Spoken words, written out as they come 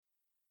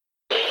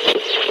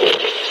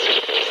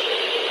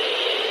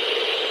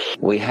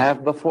We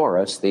have before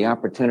us the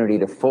opportunity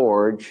to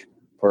forge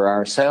for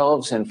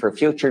ourselves and for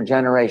future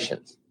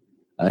generations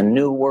a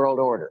new world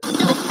order.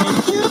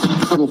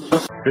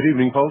 Good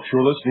evening, folks.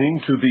 You're listening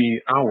to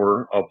the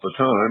Hour of the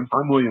Time.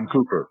 I'm William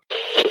Cooper.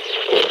 The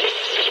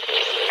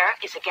chair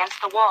is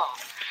against the wall.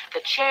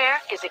 The chair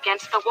is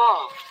against the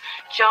wall.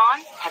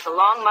 John has a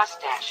long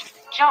mustache.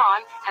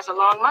 John has a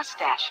long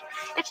mustache.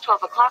 It's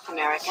 12 o'clock,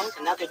 Americans,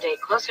 another day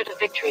closer to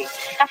victory.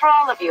 And for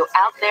all of you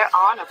out there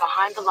on or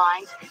behind the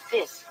lines,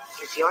 this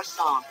is your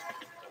song.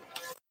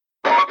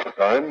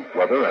 Time,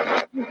 weather,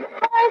 and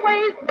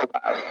Highways.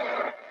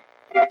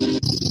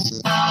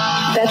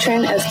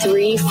 Veteran of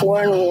 3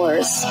 foreign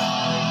wars,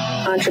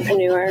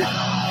 entrepreneur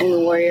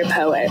and warrior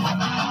poet,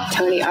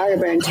 Tony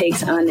Arterburn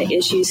takes on the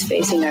issues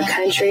facing our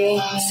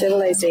country,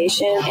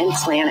 civilization, and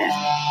planet.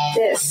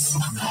 This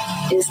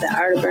is the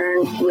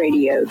Arterburn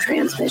Radio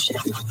Transmission.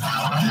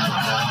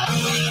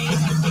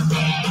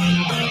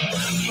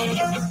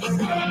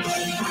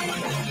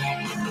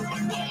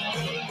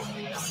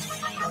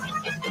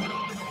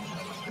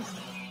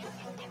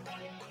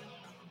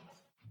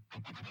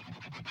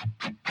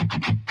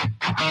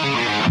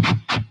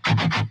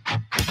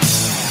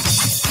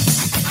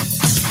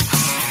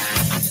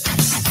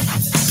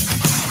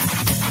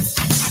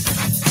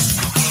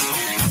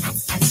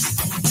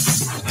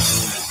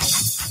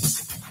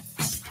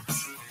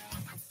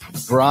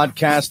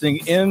 Broadcasting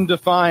in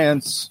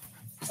defiance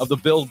of the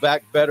Build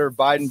Back Better,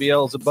 Biden,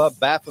 Beelzebub,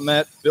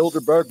 Baphomet,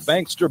 Bilderberg,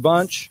 Bankster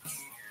bunch.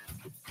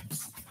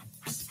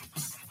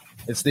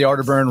 It's the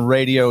Arterburn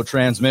Radio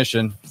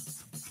Transmission,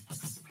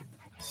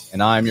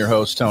 and I'm your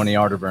host, Tony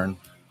Arterburn.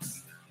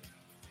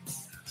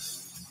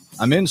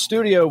 I'm in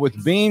studio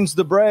with Beans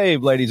the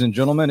Brave, ladies and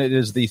gentlemen. It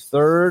is the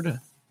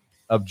 3rd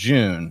of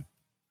June,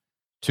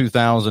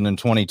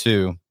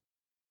 2022.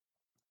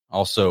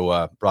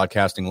 Also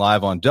broadcasting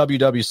live on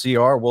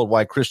WWCR,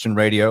 Worldwide Christian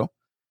Radio.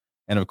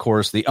 And, of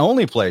course, the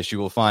only place you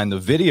will find the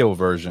video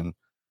version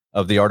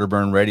of the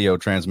Arterburn Radio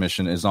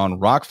Transmission is on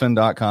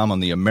rockfin.com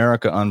on the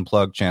America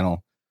Unplugged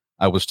channel.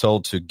 I was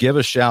told to give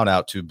a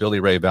shout-out to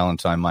Billy Ray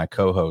Valentine, my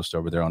co-host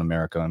over there on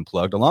America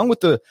Unplugged, along with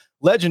the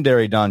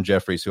legendary Don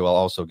Jeffries, who I'll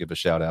also give a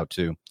shout-out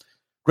to.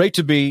 Great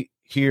to be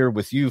here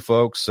with you,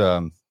 folks.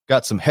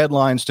 Got some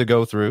headlines to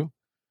go through.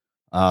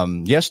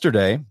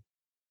 Yesterday,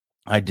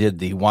 I did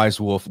the Wise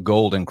Wolf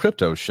Gold and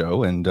Crypto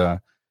show, and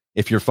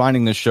if you're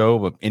finding this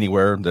show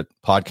anywhere that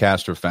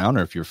podcasts are found,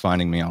 or if you're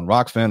finding me on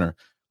Rockfin or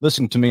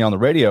listening to me on the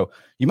radio,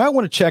 you might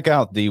want to check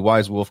out the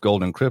Wise Wolf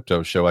Gold and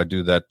Crypto show. I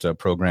do that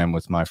program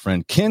with my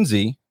friend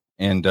Kinsey,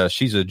 and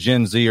she's a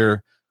Gen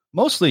Zer,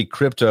 mostly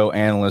crypto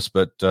analyst,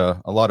 but a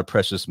lot of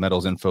precious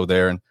metals info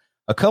there. And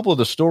a couple of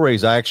the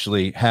stories I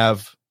actually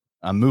have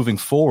moving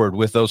forward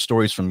with those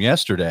stories from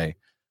yesterday.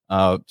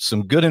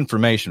 Some good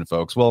information,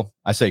 folks. Well,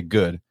 I say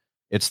good.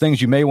 It's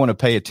things you may want to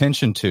pay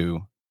attention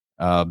to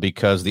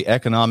because the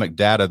economic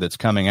data that's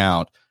coming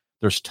out,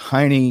 there's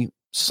tiny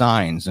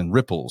signs and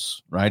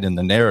ripples, right, in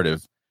the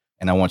narrative.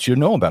 And I want you to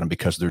know about them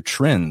because they're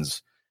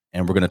trends.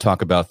 And we're going to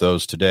talk about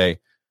those today,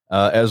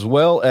 as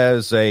well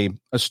as a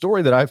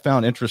story that I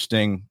found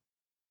interesting.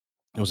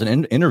 It was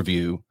an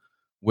interview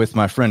with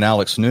my friend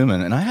Alex Newman,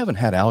 and I haven't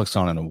had Alex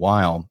on in a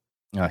while.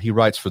 He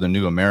writes for the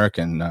New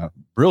American,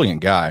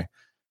 brilliant guy.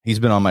 He's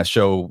been on my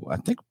show, I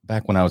think,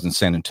 back when I was in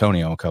San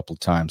Antonio a couple of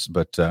times.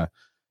 But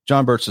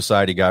John Birch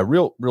Society guy,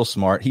 real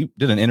smart. He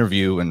did an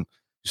interview and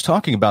he's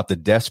talking about the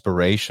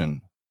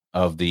desperation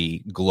of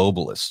the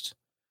globalists.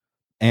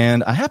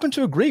 And I happen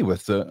to agree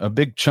with a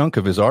big chunk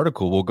of his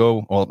article.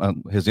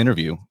 His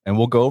interview, and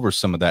we'll go over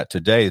some of that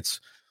today.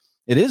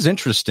 It is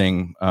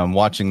interesting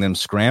watching them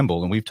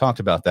scramble, and we've talked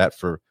about that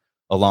for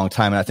a long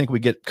time. And I think we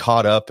get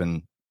caught up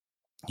and,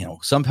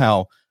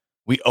 somehow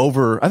we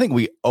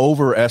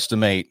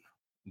overestimate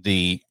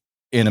the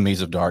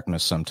enemies of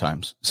darkness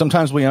sometimes.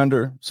 Sometimes we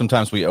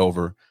sometimes we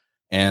over,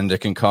 and it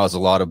can cause a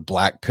lot of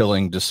black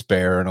pilling,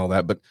 despair, and all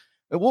that. But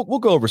we'll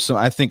go over some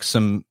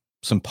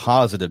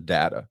positive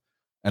data.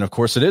 And of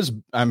course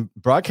I'm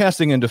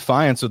broadcasting in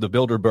defiance of the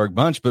Bilderberg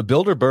bunch, but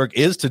Bilderberg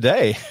is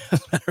today.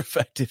 As a matter of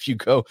fact, if you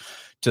go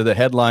to the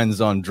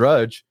headlines on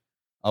Drudge,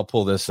 I'll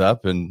pull this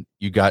up and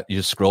you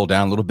just scroll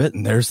down a little bit,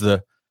 and there's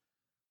the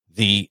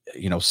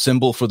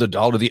symbol for the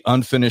dollar, the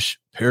unfinished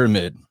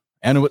pyramid.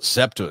 Annuit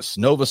Septus,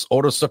 Novus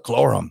Ordo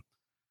Seclorum.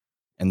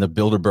 And the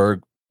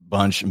Bilderberg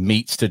bunch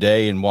meets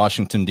today in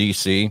Washington,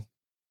 D.C.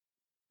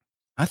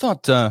 I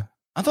thought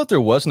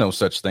there was no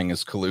such thing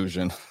as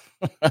collusion.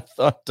 I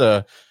thought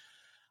that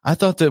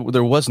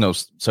there was no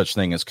such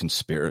thing as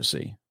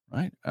conspiracy,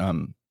 right?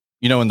 In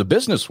the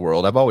business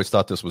world, I've always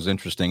thought this was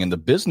interesting. In the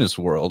business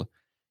world,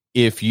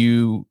 if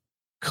you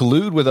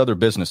collude with other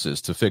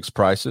businesses to fix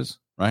prices,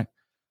 right,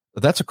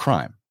 that's a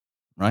crime.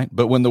 Right.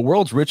 But when the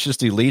world's richest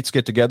elites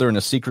get together in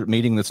a secret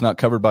meeting that's not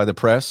covered by the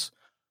press,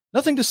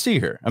 nothing to see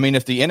here. I mean,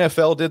 if the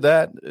NFL did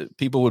that,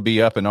 people would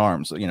be up in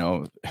arms.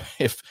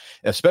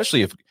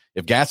 Especially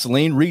if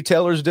gasoline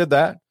retailers did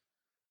that,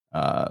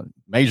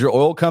 major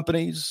oil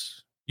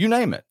companies, you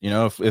name it.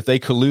 If they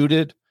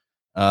colluded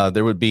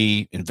There would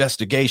be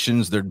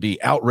investigations. There'd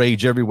be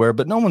outrage everywhere,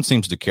 but no one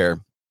seems to care.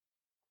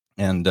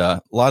 And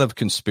a lot of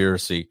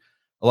conspiracy,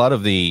 a lot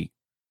of the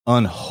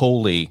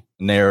unholy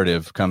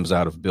narrative comes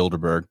out of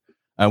Bilderberg.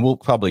 And we'll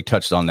probably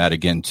touch on that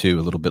again, too,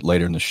 a little bit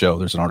later in the show.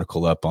 There's an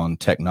article up on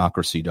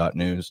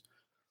technocracy.news.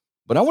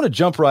 But I want to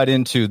jump right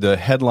into the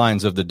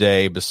headlines of the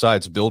day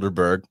besides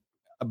Bilderberg.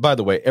 By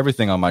the way,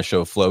 everything on my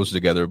show flows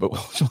together, but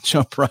we'll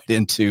jump right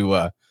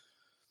into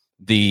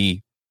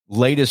the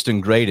latest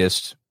and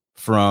greatest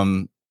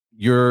from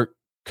your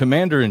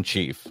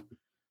commander-in-chief,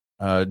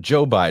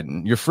 Joe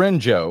Biden, your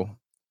friend Joe,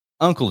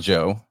 Uncle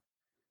Joe.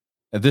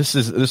 This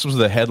was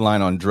the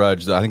headline on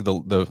Drudge. I think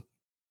the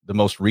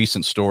most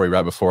recent story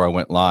right before I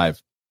went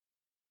live,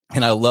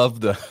 and I love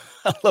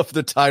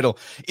the title.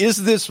 Is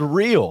this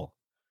real?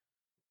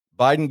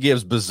 Biden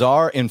gives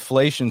bizarre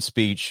inflation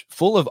speech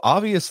full of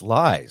obvious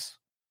lies.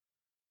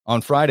 On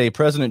Friday,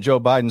 President Joe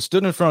Biden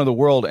stood in front of the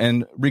world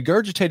and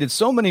regurgitated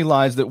so many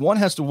lies that one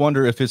has to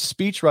wonder if his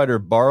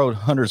speechwriter borrowed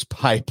Hunter's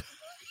pipe.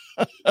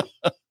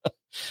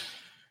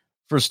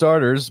 For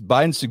starters,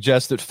 Biden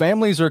suggests that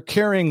families are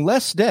carrying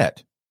less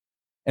debt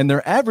and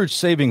their average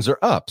savings are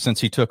up since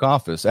he took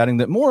office, adding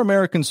that more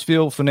Americans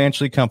feel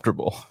financially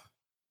comfortable.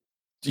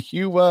 Do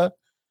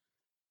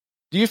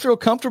you feel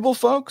comfortable,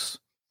 folks?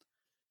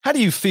 How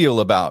do you feel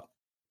about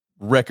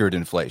record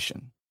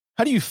inflation?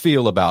 How do you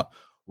feel about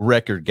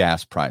record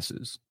gas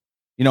prices?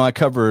 You know, I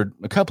covered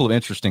a couple of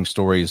interesting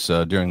stories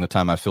during the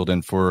time I filled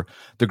in for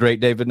the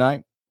great David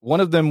Knight. One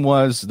of them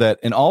was that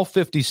in all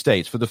 50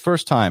 states, for the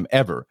first time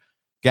ever,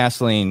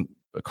 gasoline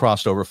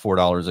crossed over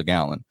 $4 a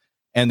gallon.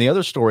 And the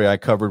other story I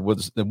covered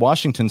was in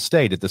Washington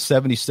State at the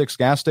 76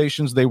 gas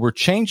stations. They were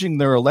changing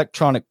their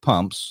electronic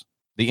pumps,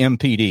 the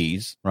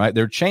MPDs, right?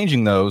 They're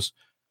changing those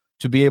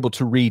to be able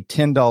to read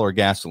 $10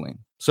 gasoline.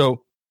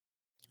 So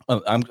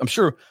I'm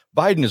sure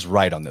Biden is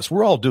right on this.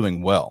 We're all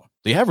doing well.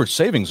 The average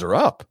savings are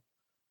up.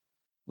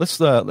 Let's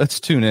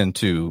tune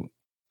into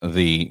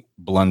the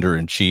blunder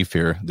in chief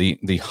here, the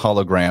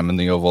hologram in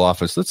the Oval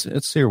Office.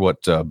 Let's hear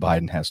what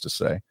Biden has to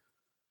say.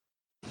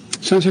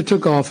 Since I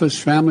took office,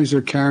 families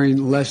are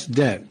carrying less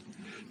debt.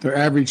 Their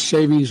average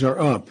savings are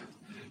up.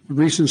 A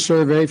recent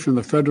survey from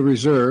the Federal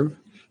Reserve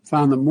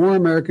found that more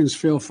Americans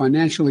feel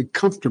financially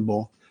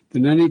comfortable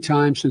than any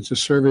time since the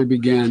survey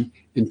began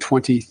in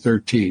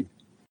 2013.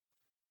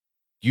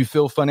 You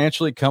feel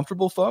financially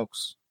comfortable,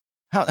 folks?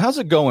 How's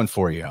it going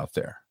for you out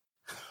there?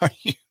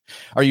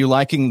 Are you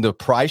liking the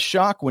price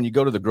shock when you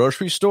go to the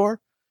grocery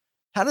store?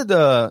 How did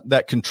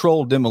that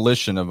controlled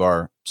demolition of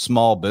our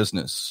small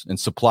business and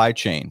supply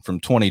chain from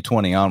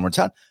 2020 onwards,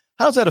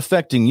 how's that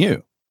affecting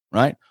you,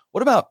 right?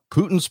 What about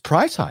Putin's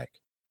price hike?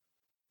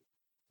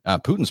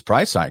 Putin's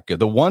price hike,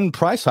 the one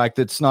price hike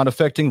that's not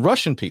affecting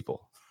Russian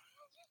people.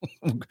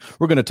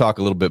 We're going to talk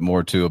a little bit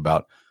more, too,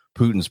 about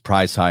Putin's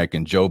price hike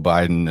and Joe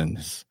Biden and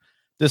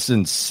this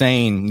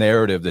insane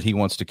narrative that he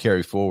wants to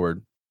carry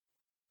forward.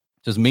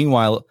 Just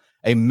meanwhile,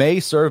 a May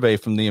survey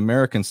from the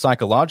American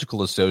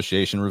Psychological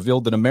Association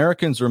revealed that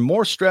Americans are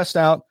more stressed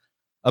out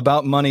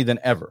about money than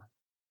ever.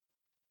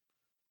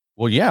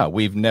 Well, yeah,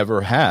 we've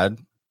never had,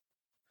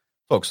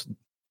 folks,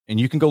 and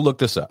you can go look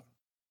this up.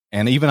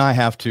 And even I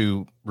have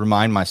to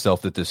remind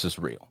myself that this is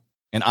real.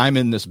 And I'm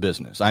in this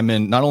business. I'm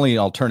in not only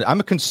alternative, I'm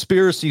a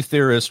conspiracy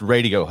theorist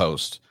radio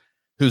host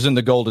who's in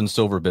the gold and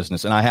silver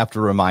business. And I have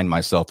to remind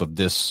myself of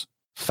this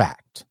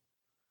fact.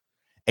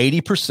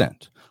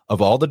 80%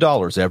 of all the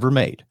dollars ever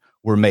made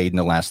were made in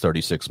the last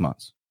 36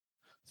 months.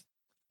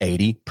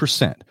 80%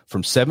 from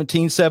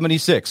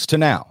 1776 to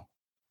now.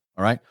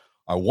 All right.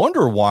 I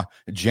wonder why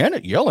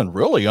Janet Yellen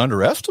really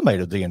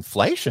underestimated the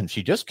inflation.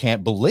 She just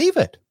can't believe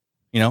it.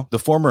 You know, the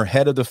former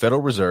head of the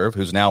Federal Reserve,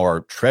 who's now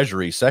our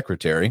Treasury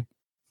Secretary,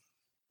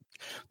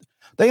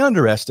 they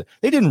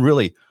didn't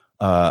really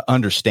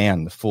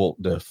understand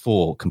the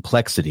full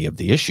complexity of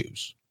the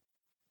issues.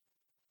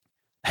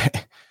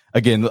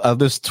 Again,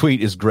 this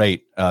tweet is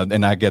great,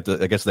 and I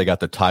guess they got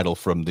the title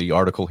from the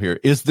article here.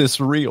 Is this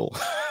real?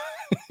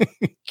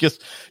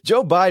 Just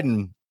Joe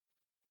Biden,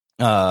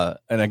 and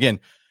again,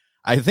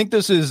 I think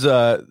this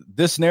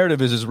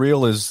narrative is as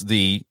real as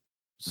the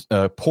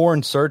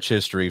porn search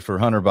history for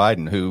Hunter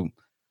Biden. Who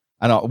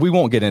I know we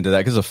won't get into that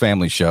because it's a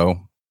family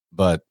show,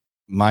 but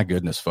my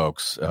goodness,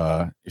 folks,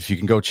 if you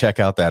can go check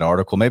out that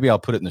article, maybe I'll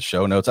put it in the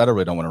show notes. I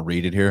really don't want to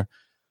read it here,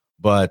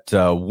 but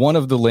one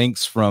of the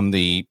links from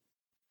the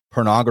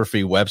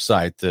pornography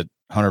website that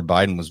Hunter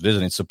Biden was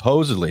visiting,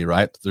 supposedly,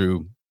 right,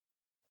 through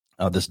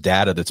this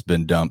data that's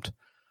been dumped.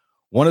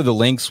 One of the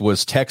links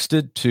was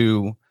texted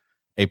to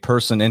a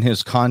person in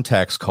his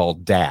contacts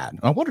called Dad.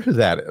 I wonder who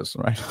that is,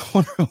 right?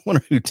 I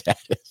wonder who Dad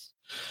is.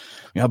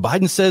 You know,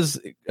 Biden says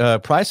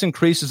price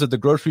increases at the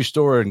grocery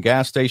store and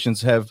gas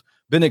stations have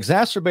been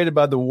exacerbated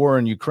by the war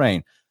in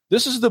Ukraine.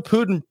 This is the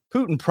Putin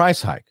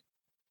price hike.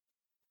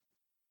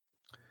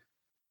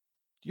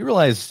 Do you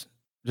realize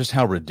just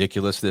how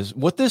ridiculous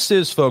what this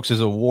is, folks,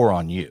 is a war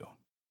on you.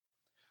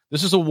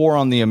 This is a war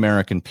on the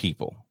American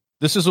people.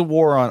 This is a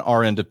war on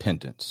our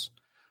independence,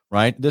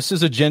 right? This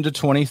is Agenda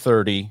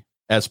 2030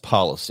 as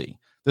policy.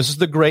 This is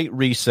the Great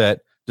Reset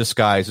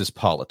disguised as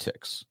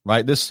politics,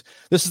 right? This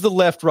is the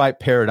left-right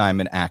paradigm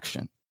in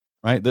action,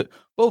 right? That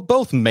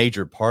both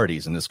major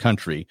parties in this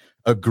country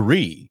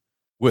agree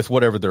with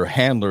whatever their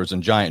handlers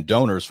and giant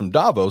donors from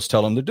Davos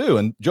tell them to do.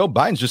 And Joe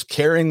Biden's just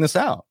carrying this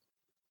out.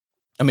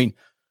 I mean,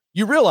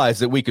 you realize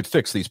that we could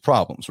fix these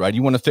problems, right?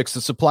 You want to fix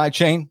the supply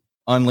chain,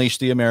 unleash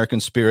the American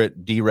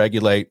spirit,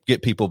 deregulate,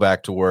 get people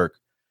back to work,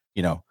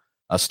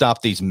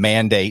 stop these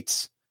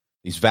mandates,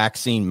 these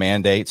vaccine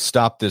mandates,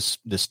 stop this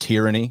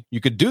tyranny.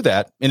 You could do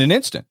that in an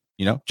instant,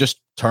 just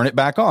turn it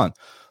back on.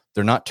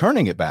 They're not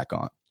turning it back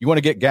on. You want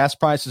to get gas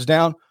prices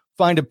down?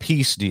 Find a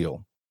peace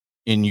deal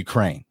in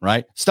Ukraine,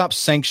 right? Stop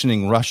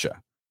sanctioning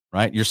Russia,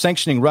 right? You're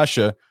sanctioning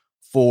Russia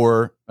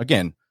for,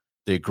 again,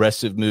 the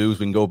aggressive moves.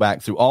 We can go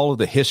back through all of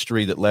the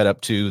history that led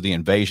up to the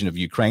invasion of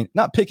Ukraine,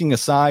 not picking a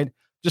side,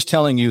 just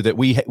telling you that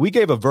we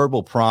gave a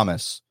verbal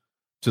promise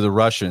to the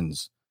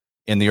Russians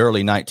in the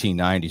early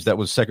 1990s. That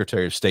was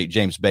Secretary of State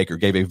James Baker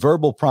gave a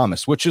verbal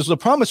promise, which is a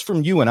promise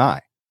from you and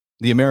I,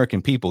 the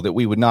American people, that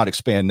we would not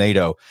expand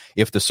NATO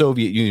if the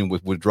Soviet Union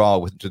would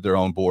withdraw to their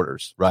own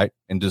borders, right,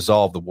 and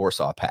dissolve the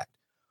Warsaw Pact.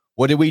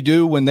 What did we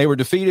do when they were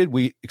defeated?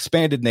 We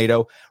expanded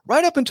NATO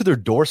right up into their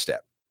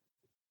doorstep.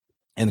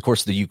 And of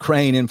course, the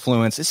Ukraine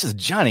influence. This is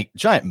giant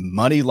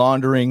money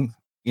laundering,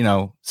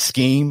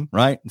 scheme,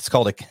 right? It's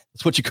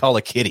what you call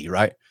a kitty,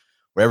 right?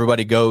 Where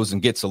everybody goes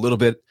and gets a little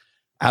bit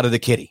out of the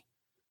kitty,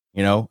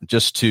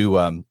 just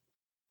to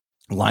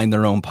line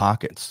their own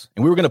pockets.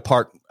 And we were going to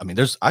park. I mean,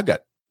 I've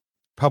got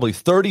probably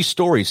 30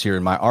 stories here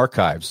in my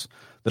archives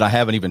that I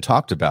haven't even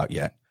talked about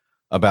yet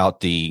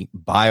about the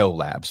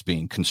biolabs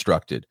being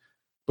constructed.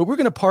 But we're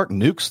going to park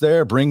nukes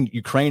there, bring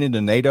Ukraine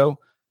into NATO.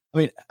 I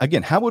mean,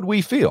 again, how would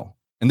we feel?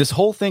 And this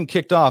whole thing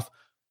kicked off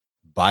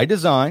by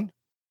design,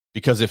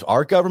 because if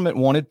our government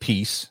wanted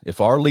peace, if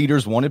our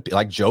leaders wanted,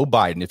 like Joe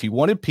Biden, if he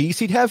wanted peace,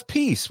 he'd have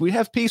peace. We'd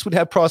have peace. We'd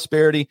have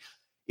prosperity.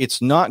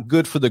 It's not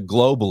good for the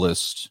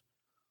globalists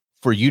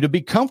for you to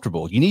be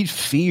comfortable. You need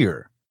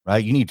fear,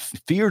 right? You need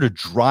fear to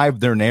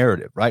drive their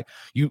narrative, right?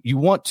 You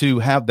want to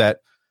have that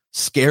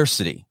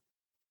scarcity,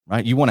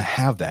 right? You want to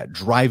have that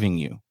driving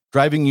you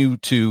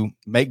to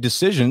make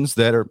decisions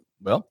that are,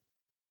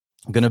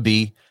 going to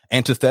be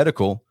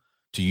antithetical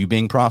to you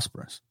being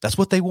prosperous. That's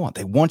what they want.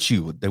 They want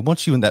you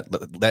in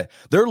that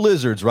they're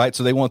lizards, right?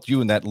 So they want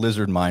you in that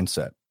lizard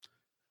mindset.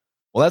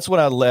 Well, that's what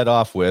I led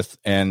off with.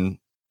 And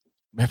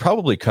I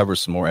probably cover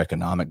some more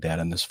economic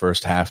data in this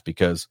first half,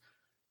 because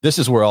this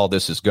is where all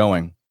this is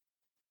going.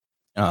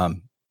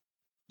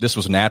 This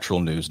was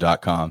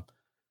naturalnews.com.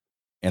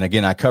 And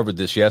again, I covered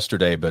this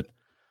yesterday, but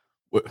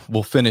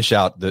we'll finish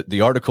out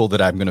the article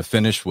that I'm going to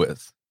finish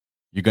with.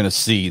 You're going to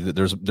see that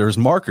there's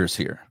markers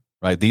here,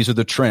 right? These are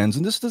the trends.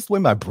 And this is the way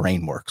my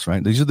brain works,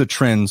 right? These are the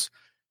trends.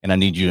 And I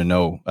need you to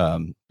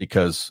know,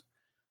 because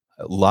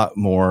a lot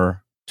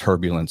more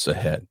turbulence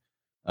ahead.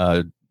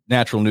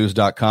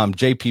 Naturalnews.com,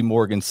 JP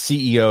Morgan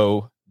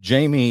CEO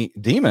Jamie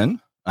Dimon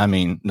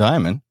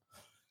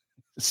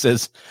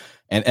says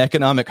an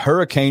economic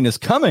hurricane is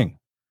coming.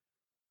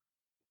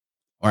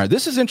 All right,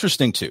 this is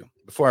interesting too.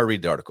 Before I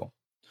read the article,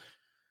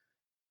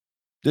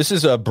 this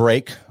is a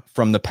break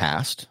from the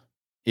past.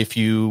 If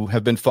you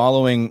have been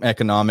following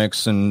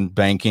economics and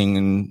banking,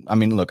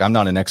 and look, I'm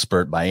not an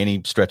expert by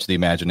any stretch of the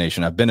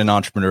imagination. I've been an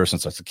entrepreneur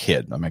since I was a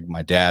kid. I mean,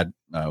 my dad,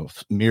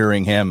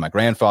 mirroring him, my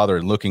grandfather,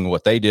 and looking at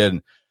what they did.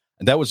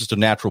 And that was just a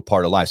natural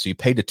part of life. So you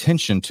paid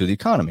attention to the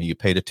economy. You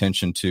paid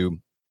attention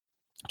to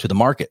the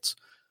markets.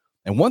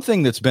 And one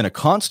thing that's been a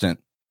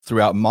constant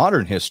throughout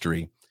modern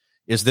history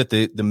is that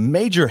the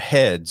major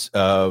heads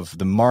of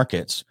the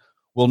markets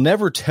will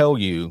never tell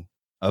you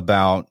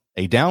about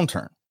a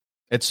downturn.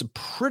 It's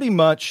pretty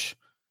much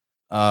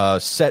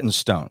set in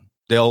stone.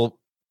 They'll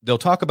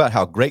talk about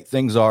how great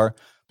things are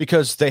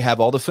because they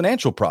have all the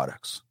financial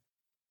products.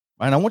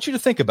 And I want you to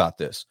think about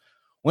this.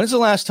 When's the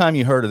last time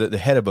you heard of the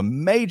head of a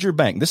major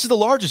bank? This is the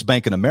largest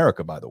bank in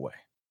America, by the way.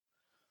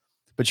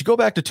 But you go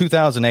back to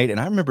 2008, and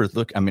I remember,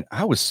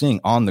 I was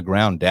seeing on the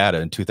ground data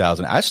in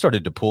 2000. I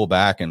started to pull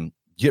back and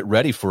get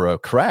ready for a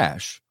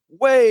crash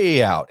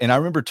way out. And I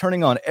remember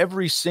turning on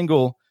every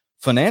single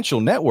financial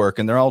network,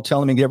 and they're all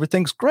telling me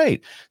everything's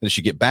great. They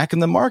should get back in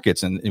the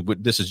markets, and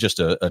this is just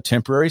a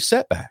temporary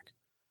setback.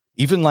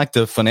 Even like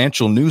the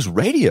financial news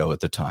radio at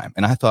the time.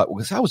 And I thought,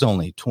 because I was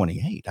only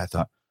 28, I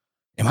thought,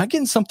 am I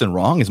getting something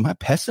wrong? Is my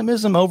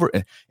pessimism over?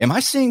 Am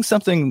I seeing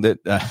something that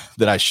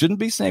I shouldn't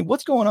be saying?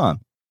 What's going on?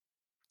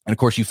 And of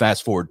course, you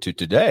fast forward to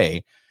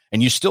today,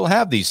 and you still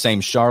have these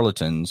same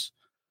charlatans.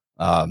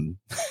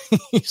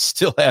 You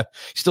still have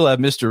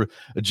Mr.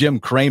 Jim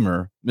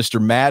Cramer,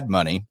 Mr. Mad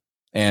Money,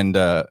 and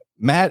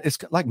it's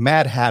like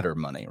Mad Hatter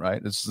money,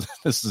 right? This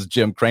is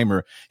Jim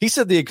Cramer. He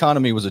said the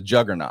economy was a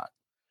juggernaut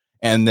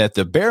and that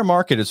the bear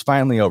market is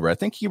finally over. I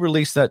think he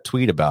released that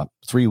tweet about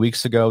 3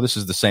 weeks ago. This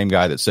is the same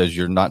guy that says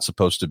you're not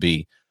supposed to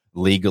be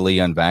legally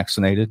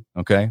unvaccinated.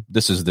 Okay.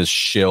 This is this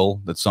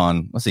shill that's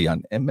on, let's see,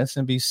 on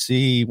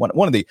MSNBC,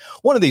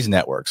 one of these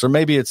networks, or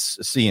maybe it's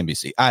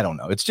CNBC. I don't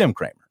know. It's Jim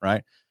Cramer,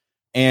 right?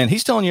 And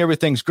he's telling you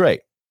everything's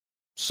great.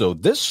 So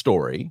this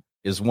story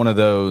is one of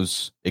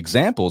those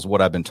examples,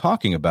 what I've been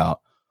talking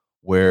about,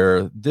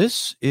 where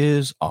this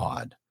is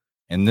odd.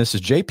 And this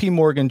is JP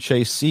Morgan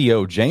Chase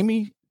CEO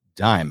Jamie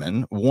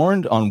Dimon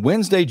warned on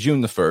Wednesday,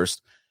 June the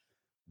 1st,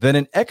 that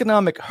an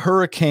economic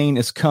hurricane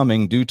is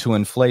coming due to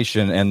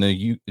inflation and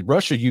the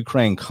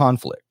Russia-Ukraine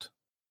conflict.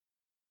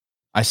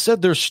 I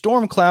said there's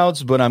storm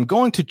clouds, but I'm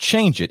going to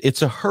change it.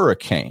 It's a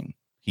hurricane,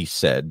 he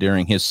said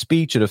during his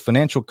speech at a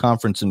financial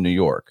conference in New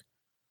York.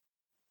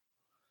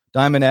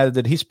 Dimon added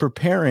that he's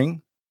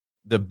preparing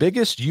the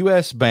biggest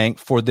U.S. bank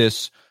for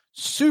this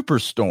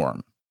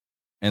superstorm,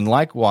 and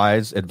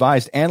likewise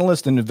advised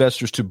analysts and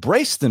investors to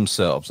brace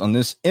themselves on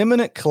this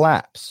imminent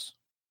collapse.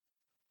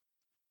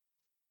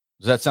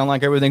 Does that sound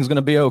like everything's going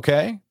to be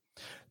okay?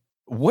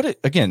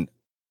 Again,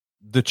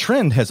 the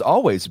trend has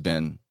always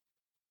been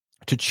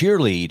to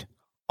cheerlead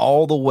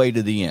all the way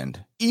to the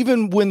end,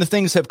 even when the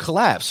things have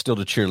collapsed, still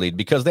to cheerlead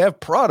because they have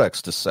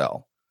products to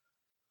sell.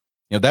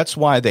 That's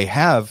why they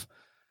have,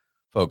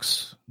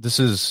 folks, this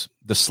is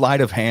the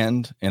sleight of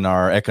hand in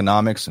our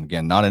economics. And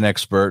again, not an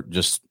expert,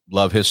 just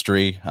love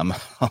history. I'm a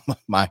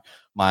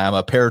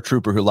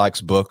paratrooper who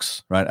likes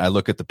books, right? I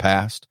look at the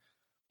past,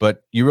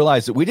 but you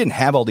realize that we didn't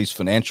have all these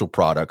financial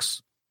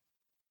products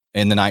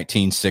in the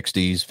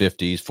 1960s,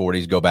 50s,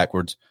 40s, go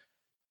backwards.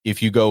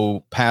 If you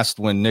go past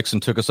when Nixon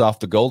took us off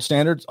the gold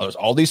standards, there's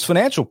all these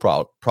financial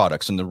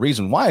products. And the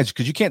reason why is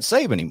because you can't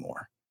save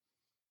anymore.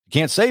 You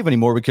can't save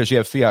anymore because you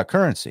have fiat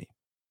currency.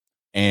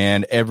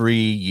 And every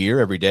year,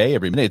 every day,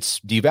 every minute, it's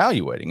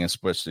devaluating,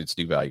 especially it's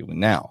devaluing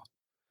now.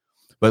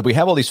 But we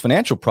have all these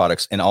financial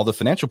products, and all the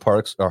financial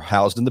products are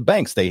housed in the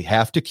banks. They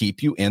have to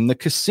keep you in the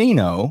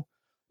casino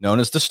known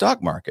as the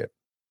stock market.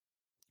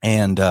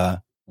 And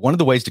one of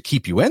the ways to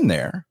keep you in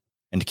there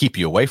and to keep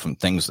you away from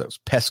those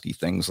pesky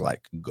things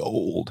like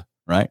gold,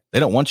 right? They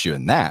don't want you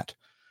in that.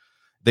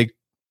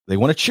 They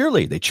want to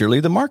cheerlead. They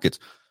cheerlead the markets.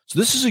 So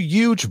this is a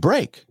huge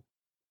break.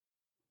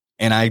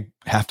 And I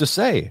have to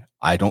say,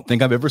 I don't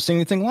think I've ever seen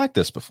anything like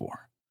this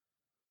before.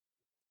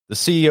 The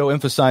CEO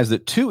emphasized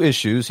that two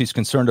issues he's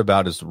concerned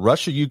about is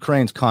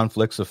Russia-Ukraine's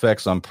conflict's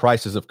effects on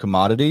prices of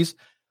commodities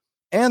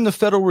and the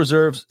Federal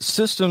Reserve's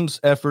system's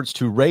efforts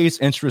to raise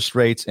interest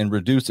rates and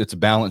reduce its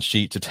balance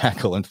sheet to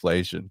tackle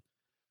inflation.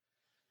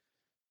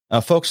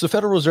 Folks, the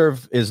Federal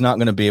Reserve is not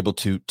going to be able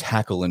to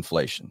tackle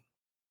inflation.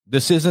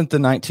 This isn't the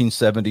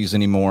 1970s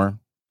anymore.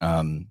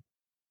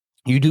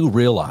 You do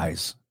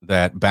realize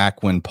that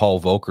back when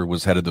Paul Volcker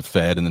was head of the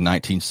Fed in the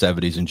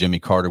 1970s and Jimmy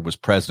Carter was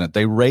president,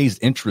 they raised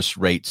interest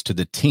rates to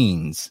the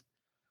teens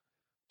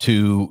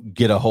to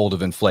get a hold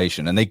of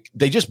inflation. And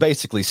they just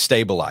basically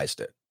stabilized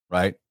it,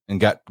 right? And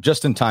got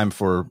just in time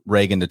for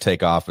Reagan to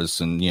take office.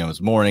 And, it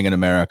was morning in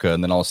America.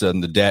 And then all of a sudden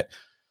the debt,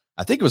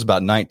 I think it was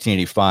about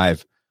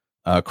 1985,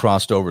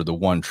 crossed over the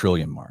 1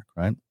 trillion mark,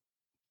 right?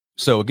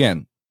 So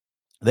again,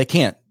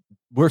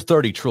 we're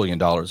 $30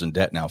 trillion in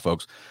debt now,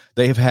 folks.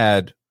 They've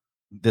had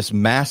this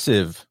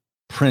massive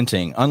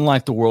printing,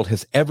 unlike the world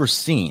has ever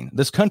seen.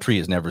 This country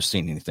has never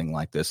seen anything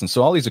like this. And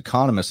so all these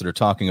economists that are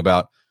talking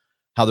about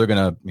how they're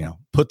going to,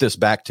 put this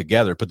back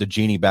together, put the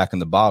genie back in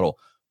the bottle,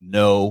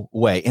 no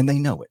way. And they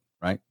know it,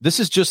 right?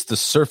 This is just the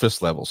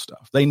surface level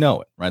stuff. They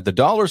know it, right? The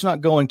dollar's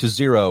not going to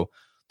zero.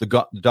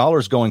 The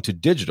dollar's going to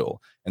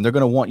digital, and they're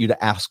going to want you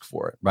to ask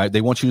for it, right? They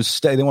want you to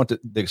stay.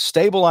 They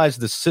stabilize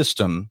the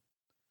system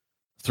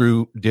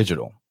through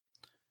digital.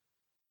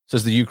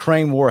 Says the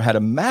Ukraine war had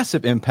a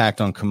massive impact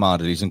on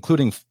commodities,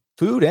 including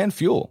food and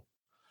fuel.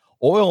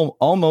 Oil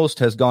almost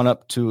has gone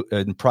up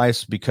in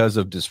price because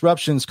of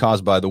disruptions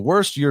caused by the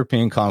worst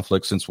European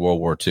conflict since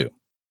World War II.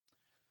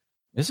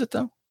 Is it,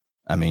 though?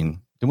 I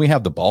mean, didn't we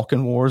have the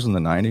Balkan Wars in the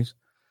 90s?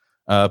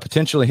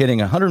 Potentially hitting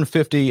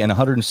 $150 and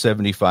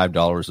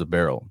 $175 a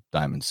barrel,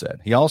 Dimon said.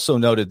 He also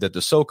noted that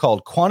the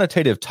so-called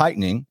quantitative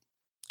tightening,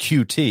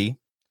 QT,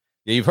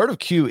 you've heard of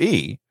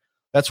QE,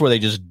 that's where they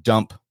just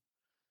dump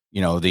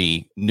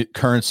the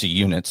currency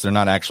units. They're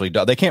not actually,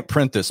 they can't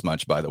print this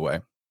much, by the way.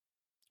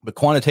 But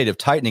quantitative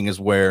tightening is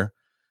where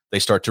they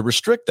start to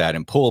restrict that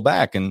and pull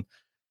back. And,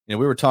 we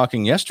were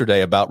talking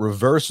yesterday about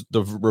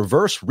the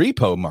reverse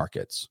repo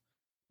markets,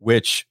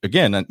 which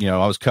again,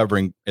 I was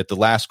covering at the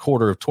last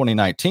quarter of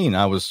 2019.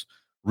 I was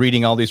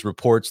reading all these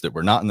reports that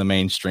were not in the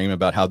mainstream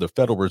about how the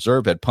Federal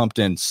Reserve had pumped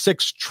in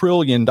 $6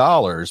 trillion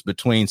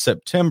between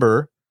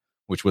September,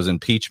 which was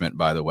impeachment,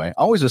 by the way,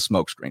 always a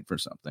smokescreen for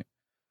something.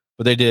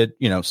 But they did,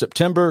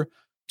 September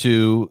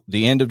to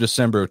the end of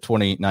December of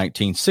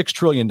 2019, $6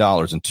 trillion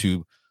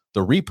into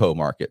the repo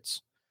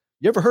markets.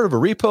 You ever heard of a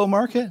repo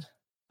market?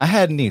 I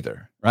hadn't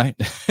either, right?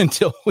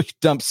 Until we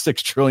dumped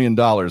 $6 trillion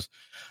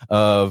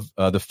of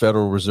the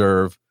Federal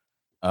Reserve,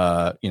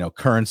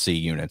 currency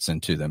units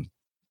into them.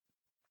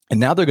 And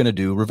now they're going to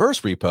do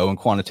reverse repo and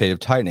quantitative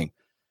tightening.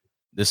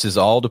 This is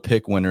all to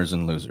pick winners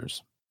and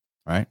losers,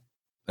 right?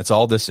 That's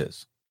all this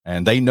is.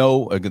 And they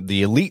know,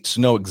 the elites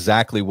know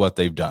exactly what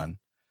they've done.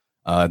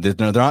 They're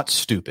not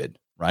stupid,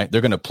 right?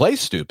 They're going to play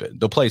stupid.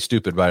 They'll play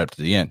stupid right up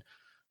to the end.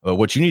 But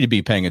what you need to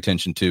be paying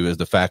attention to is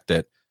the fact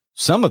that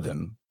some of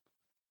them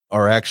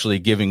are actually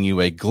giving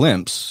you a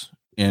glimpse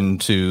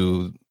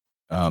into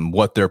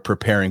what they're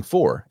preparing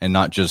for and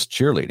not just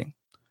cheerleading.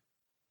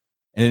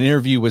 In an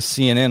interview with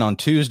CNN on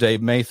Tuesday,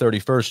 May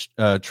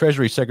 31st,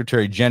 Treasury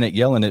Secretary Janet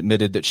Yellen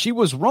admitted that she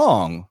was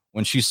wrong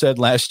when she said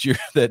last year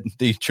that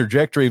the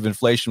trajectory of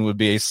inflation would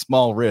be a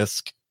small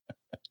risk.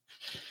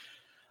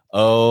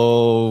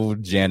 Oh,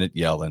 Janet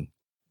Yellen.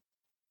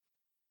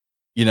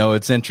 You know,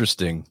 it's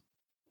interesting,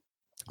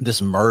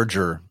 this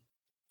merger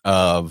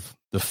of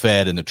the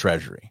Fed and the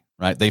Treasury,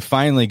 right? They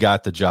finally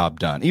got the job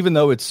done, even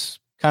though it's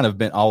kind of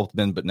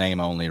been but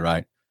name only,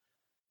 right?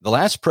 The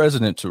last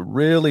president to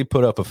really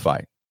put up a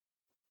fight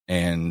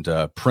and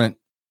print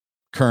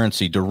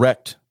currency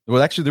direct.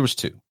 Well, actually, there was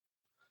two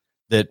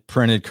that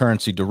printed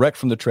currency direct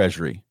from the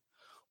Treasury.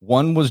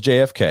 One was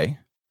JFK,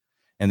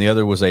 and the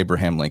other was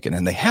Abraham Lincoln,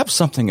 and they have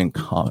something in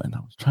common. I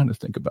was trying to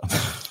think about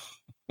that.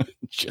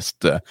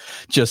 just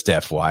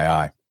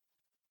FYI.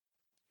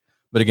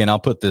 But again, I'll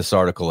put this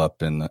article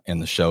up in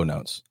the show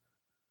notes.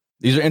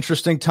 These are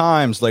interesting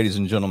times, ladies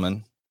and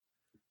gentlemen.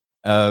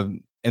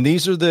 And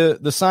these are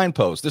the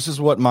signposts. This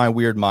is what my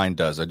weird mind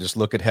does. I just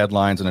look at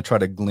headlines and I try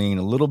to glean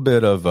a little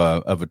bit of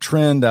a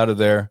trend out of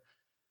there.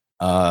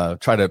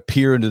 Try to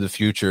peer into the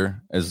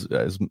future.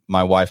 As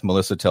my wife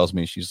Melissa tells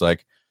me, she's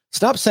like,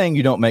 "Stop saying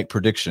you don't make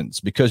predictions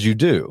because you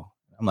do."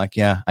 I'm like,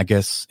 "Yeah, I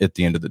guess at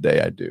the end of the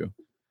day, I do."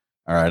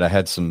 All right, I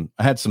had some.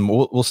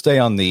 We'll stay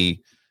on the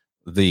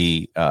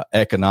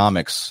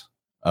economics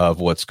of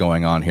what's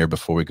going on here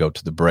before we go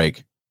to the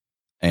break,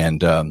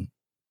 and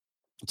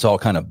it's all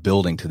kind of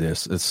building to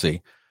this. Let's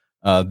see.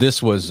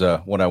 This was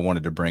what I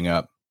wanted to bring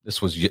up.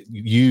 This was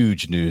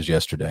huge news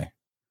yesterday,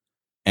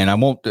 and I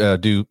won't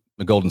do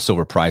the gold and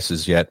silver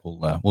prices yet.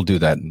 We'll do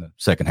that in the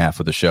second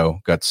half of the show.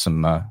 Got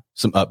some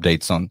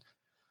updates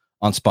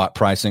on spot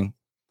pricing.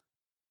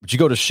 But you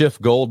go to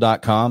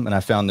shiftgold.com, and I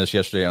found this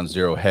yesterday on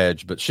Zero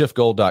Hedge. But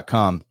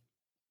shiftgold.com,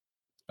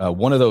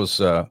 one of those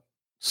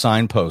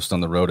signposts on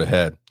the road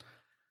ahead.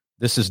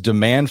 This is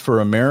demand for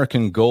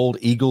American gold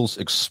eagles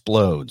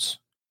explodes.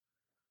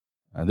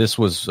 This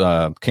was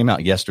came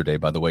out yesterday,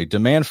 by the way.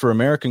 Demand for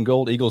American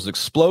gold eagles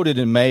exploded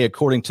in May,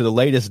 according to the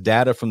latest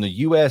data from the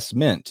U.S.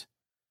 Mint.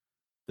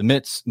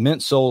 The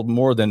Mint sold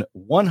more than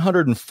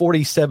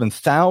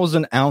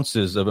 147,000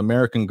 ounces of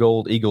American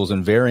gold eagles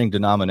in varying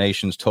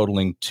denominations,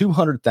 totaling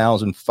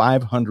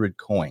 200,500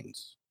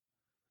 coins.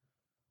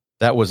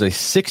 That was a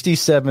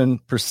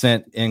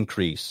 67%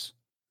 increase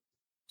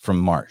from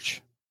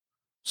March.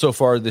 So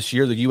far this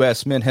year, the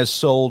U.S. Mint has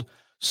sold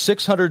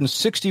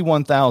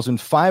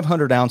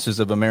 661,500 ounces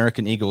of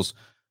American eagles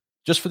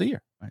just for the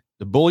year. Right?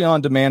 The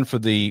bullion demand for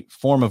the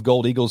form of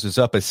gold eagles is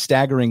up a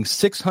staggering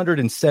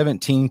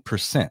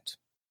 617%.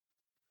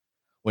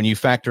 When you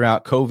factor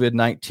out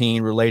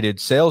COVID-19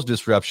 related sales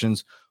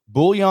disruptions,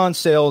 bullion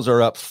sales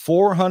are up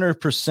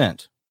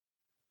 400%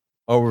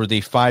 over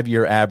the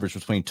 5-year average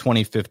between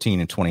 2015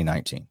 and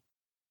 2019.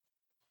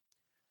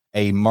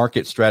 A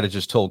market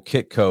strategist told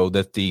Kitco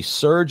that the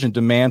surge in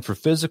demand for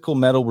physical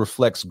metal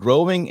reflects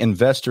growing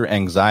investor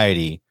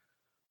anxiety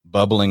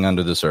bubbling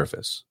under the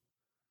surface.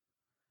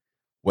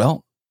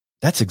 Well,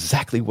 that's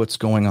exactly what's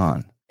going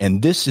on.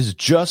 And this is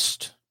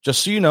just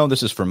so you know,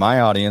 this is for my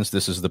audience.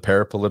 This is the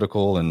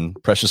Parapolitical and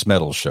Precious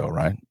Metals show,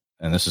 right?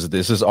 And this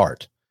is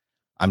art.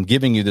 I'm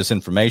giving you this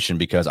information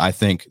because I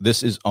think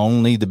this is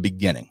only the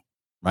beginning,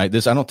 right?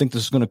 I don't think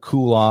this is going to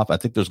cool off. I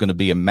think there's going to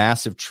be a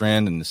massive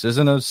trend, and this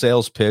isn't a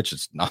sales pitch.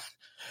 It's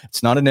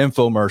not an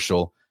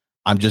infomercial.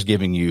 I'm just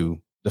giving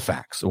you the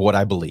facts of what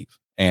I believe.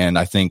 And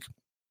I think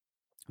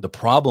the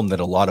problem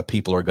that a lot of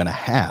people are going to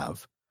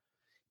have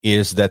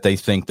is that they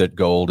think that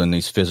gold and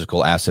these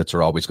physical assets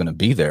are always going to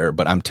be there.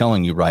 But I'm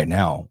telling you right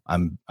now,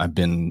 I've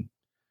been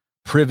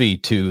privy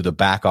to the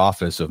back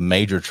office of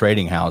major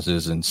trading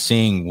houses and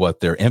seeing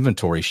what their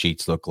inventory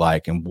sheets look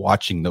like and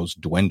watching those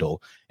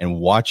dwindle and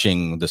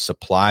watching the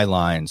supply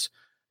lines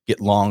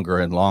get longer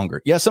and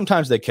longer. Yeah,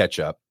 sometimes they catch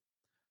up,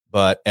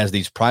 but as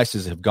these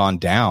prices have gone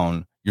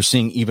down, you're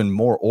seeing even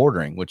more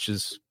ordering, which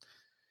is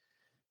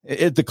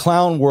the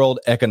clown world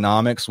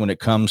economics when it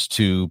comes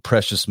to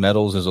precious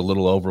metals is a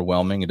little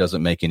overwhelming. It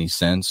doesn't make any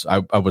sense.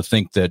 I would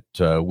think that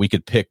we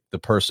could pick the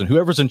person,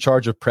 whoever's in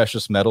charge of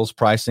precious metals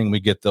pricing,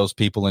 we get those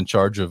people in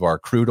charge of our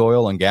crude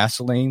oil and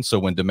gasoline. So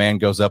when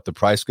demand goes up, the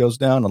price goes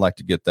down. I'd like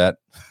to get that,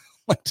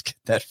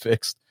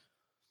 fixed.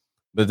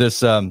 But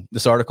this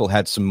article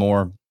had some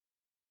more,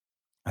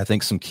 I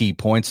think, some key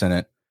points in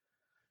it.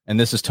 And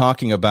this is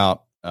talking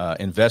about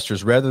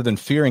investors, rather than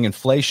fearing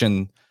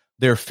inflation,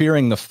 they're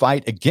fearing the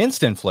fight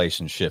against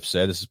inflation, Schiff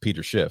said. This is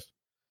Peter Schiff.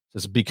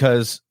 This is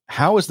because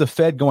how is the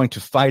Fed going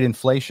to fight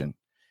inflation?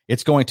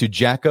 It's going to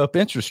jack up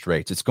interest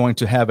rates. It's going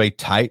to have a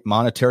tight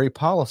monetary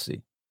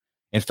policy.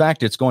 In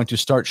fact, it's going to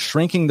start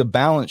shrinking the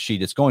balance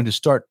sheet. It's going to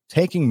start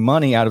taking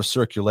money out of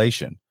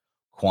circulation,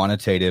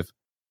 quantitative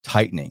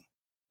tightening.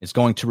 It's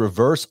going to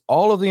reverse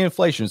all of the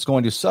inflation. It's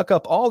going to suck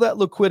up all that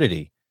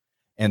liquidity.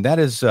 And that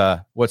is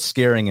what's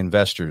scaring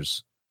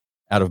investors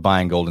out of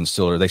buying gold and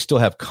silver. They still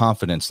have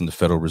confidence in the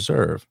Federal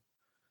Reserve.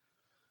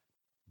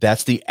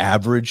 That's the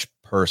average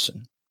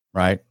person,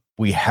 right?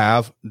 We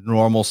have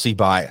normalcy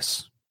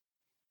bias,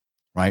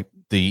 right?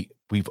 The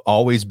we've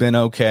always been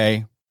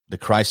okay. The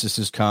crisis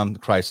has come, the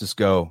crisis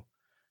go.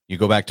 You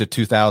go back to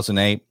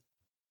 2008.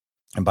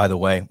 And by the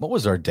way, what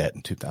was our debt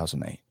in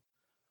 2008?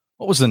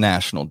 What was the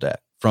national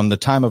debt from the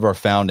time of our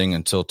founding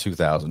until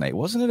 2008?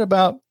 Wasn't it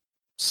about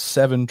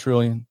 7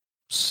 trillion,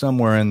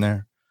 somewhere in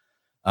there?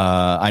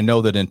 I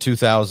know that in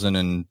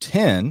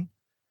 2010,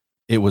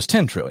 it was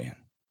 10 trillion,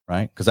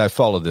 right? Because I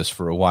followed this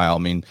for a while. I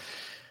mean,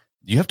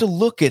 you have to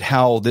look at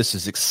how this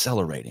is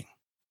accelerating,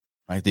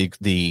 right?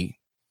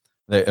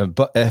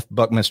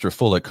 Buckminster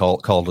Fuller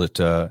called it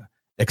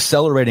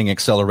accelerating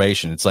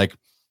acceleration. It's like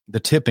the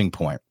tipping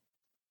point.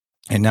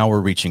 And now we're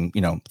reaching,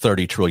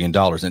 $30 trillion,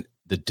 and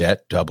the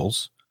debt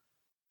doubles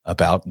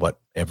about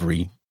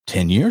every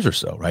 10 years or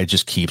so, right? It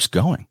just keeps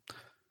going.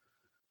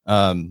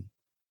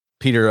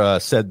 Peter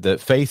said that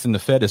faith in the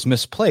Fed is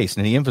misplaced,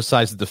 and he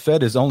emphasized that the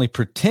Fed is only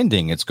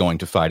pretending it's going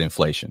to fight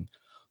inflation.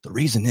 The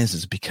reason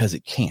is because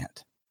it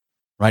can't,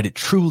 right? It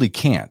truly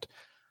can't.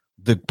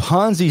 The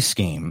Ponzi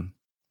scheme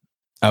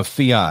of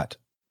fiat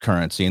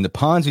currency and the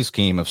Ponzi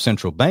scheme of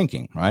central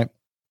banking, right,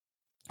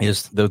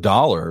 is the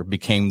dollar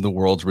became the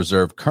world's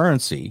reserve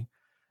currency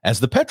as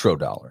the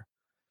petrodollar.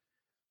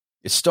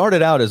 It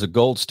started out as a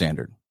gold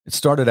standard. It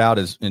started out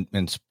as,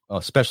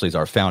 especially as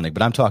our founding,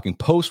 but I'm talking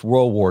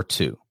post-World War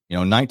II. In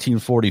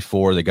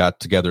 1944, they got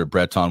together at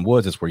Bretton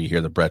Woods. That's where you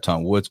hear the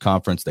Bretton Woods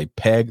Conference. They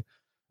peg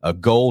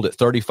gold at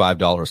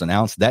 $35 an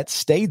ounce. That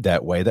stayed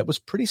that way. That was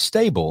pretty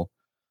stable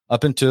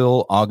up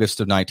until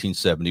August of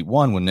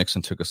 1971 when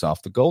Nixon took us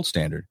off the gold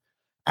standard.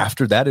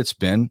 After that, it's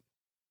been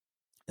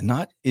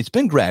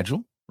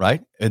gradual,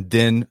 right? And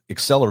then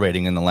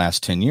accelerating in the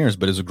last 10 years,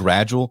 but it's a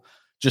gradual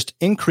just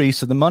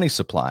increase of the money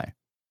supply.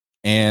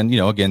 And,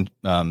 again,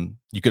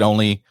 you could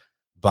only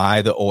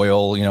buy the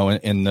oil,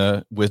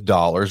 with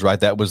dollars, right?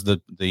 That was the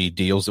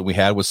deals that we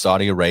had with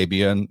Saudi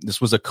Arabia. And this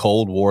was a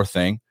Cold War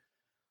thing.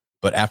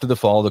 But after the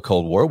fall of the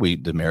Cold War,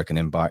 the American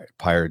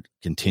empire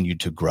continued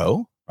to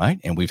grow, right?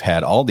 And we've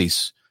had all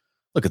these,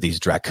 look at these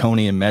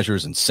draconian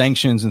measures and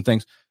sanctions and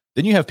things.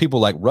 Then you have people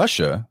like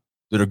Russia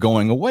that are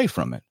going away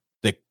from it.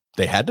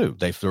 They had to,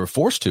 they were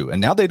forced to,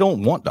 and now they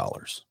don't want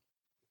dollars.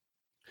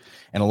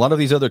 And a lot of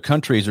these other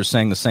countries are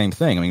saying the same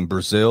thing. I mean,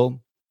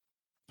 Brazil,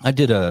 I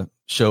did a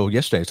show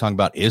yesterday talking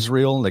about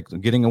Israel, like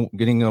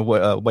getting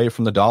away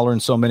from the dollar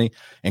and so many,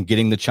 and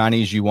getting the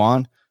Chinese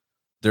yuan.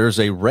 There's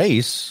a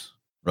race,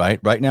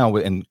 right now,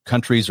 and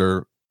countries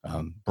are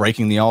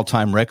breaking the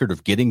all-time record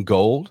of getting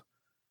gold.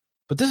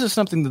 But this is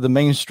something that the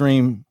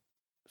mainstream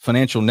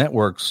financial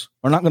networks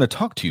are not going to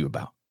talk to you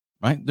about,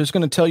 right? They're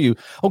going to tell you,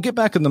 oh, get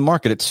back in the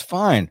market. It's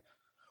fine.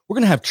 We're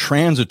going to have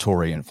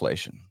transitory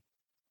inflation.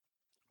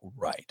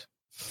 Right.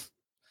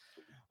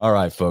 All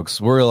right,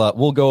 folks,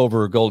 we'll go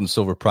over gold and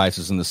silver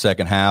prices in the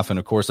second half. And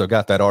of course, I've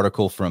got that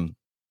article from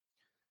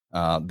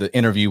the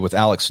interview with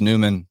Alex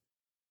Newman.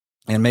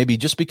 And maybe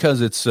just because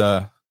it's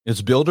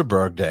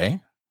Bilderberg Day,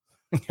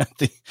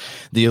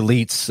 the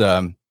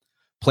elites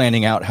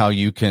planning out how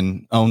you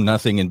can own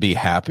nothing and be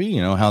happy,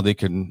 how they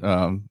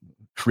can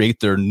create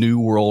their new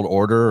world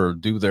order or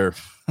do their,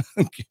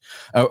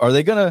 are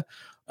they going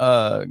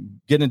to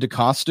get into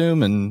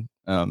costume and,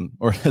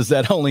 or is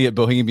that only at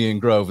Bohemian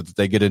Grove that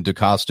they get into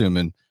costume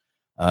and,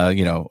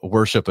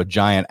 worship a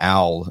giant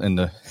owl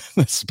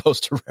that's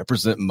supposed to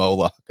represent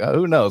Moloch?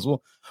 Who knows?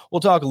 We'll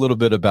talk a little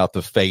bit about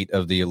the fate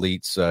of the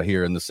elites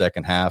here in the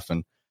second half.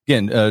 And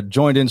again,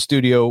 joined in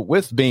studio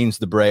with Beans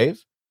the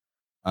Brave.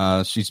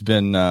 She's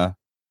been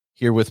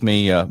here with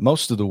me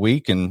most of the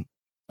week, and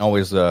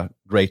always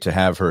great to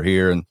have her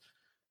here. And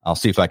I'll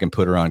see if I can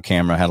put her on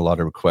camera. I had a lot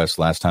of requests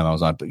last time I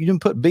was on, but you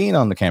didn't put Bean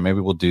on the camera.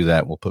 Maybe we'll do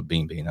that. We'll put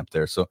Bean up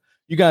there. So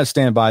you guys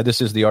stand by.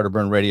 This is the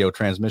Arterburn Radio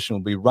Transmission.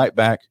 We'll be right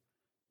back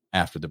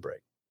after the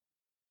break.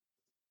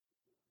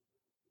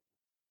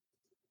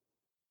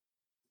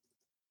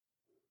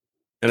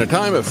 In a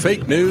time of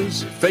fake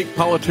news, fake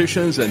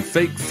politicians, and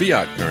fake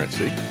fiat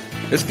currency,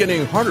 it's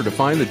getting harder to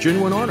find the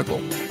genuine article.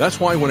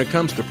 That's why when it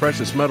comes to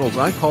precious metals,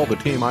 I call the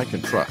team I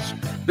can trust.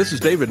 This is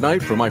David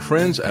Knight from my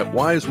friends at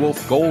Wise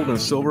Wolf Gold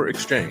and Silver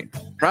Exchange.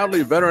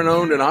 Proudly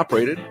veteran-owned and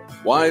operated,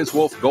 Wise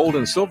Wolf Gold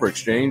and Silver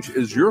Exchange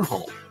is your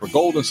home for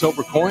gold and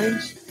silver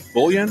coins,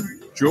 bullion,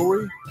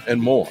 jewelry,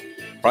 and more.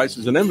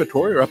 Prices and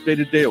inventory are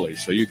updated daily,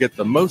 so you get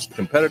the most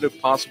competitive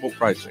possible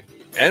pricing.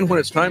 And when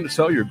it's time to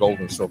sell your gold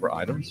and silver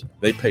items,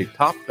 they pay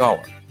top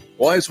dollar.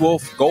 Wise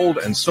Wolf Gold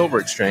and Silver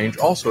Exchange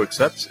also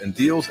accepts and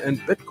deals in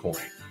Bitcoin.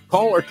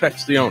 Call or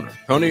text the owner,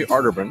 Tony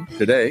Arterburn,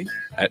 today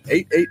at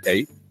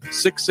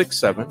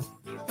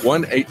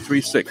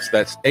 888-667-1836.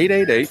 That's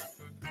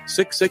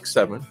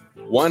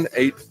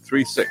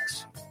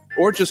 888-667-1836.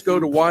 Or just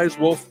go to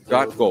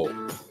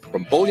wisewolf.gold.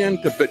 From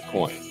bullion to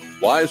Bitcoin,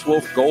 Wise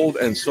Wolf Gold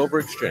and Silver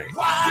Exchange.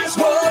 Wise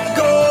Wolf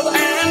Gold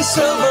and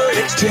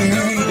Silver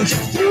Exchange.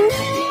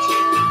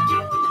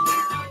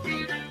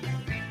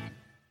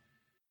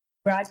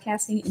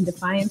 Broadcasting in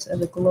defiance of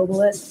the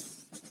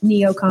globalists,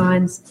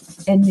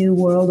 neocons, and New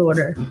World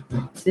Order.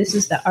 This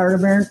is the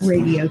Arterburn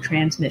Radio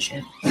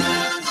Transmission.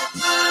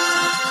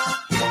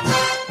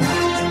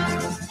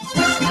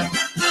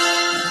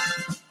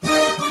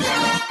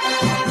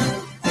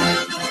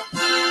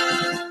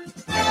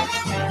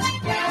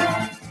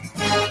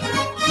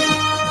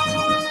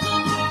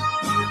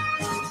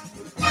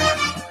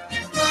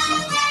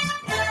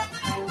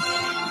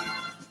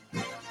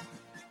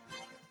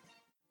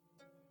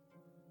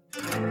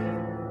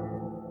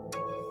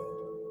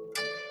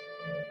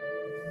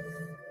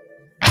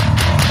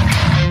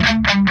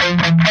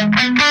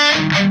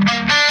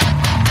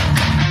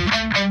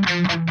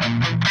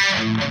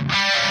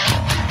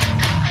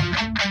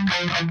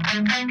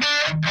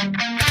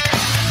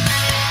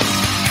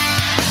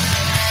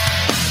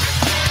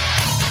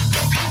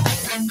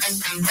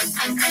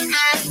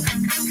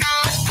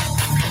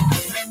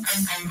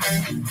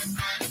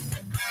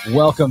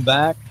 Welcome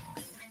back.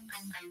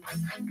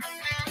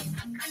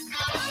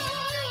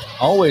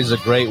 Always a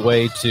great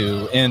way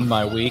to end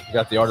my week.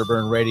 Got the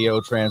Arterburn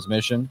Radio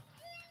Transmission.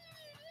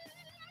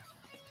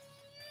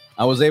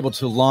 I was able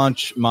to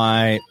launch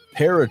my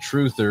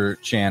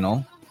Paratruther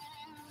channel.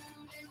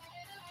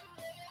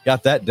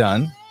 Got that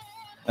done.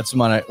 That's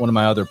one of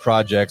my other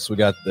projects. We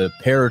got the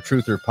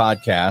Paratruther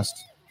podcast.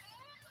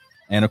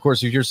 And, of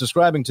course, if you're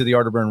subscribing to the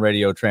Arterburn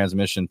Radio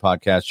Transmission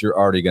podcast, you're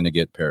already going to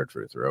get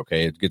Paratruther,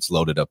 okay? It gets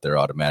loaded up there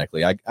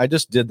automatically. I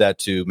just did that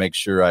to make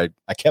sure I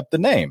kept the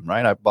name,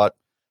 right? I bought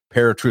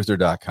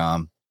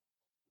paratruther.com.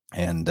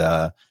 And,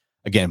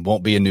 again,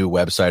 won't be a new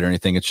website or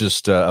anything. It's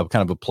just a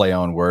kind of a play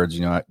on words.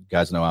 You know, you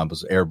guys know I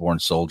was an airborne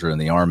soldier in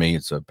the Army.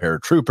 It's a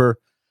paratrooper.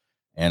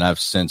 And I've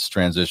since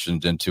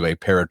transitioned into a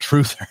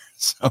paratruther.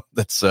 So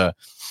that's,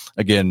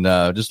 again,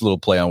 just a little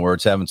play on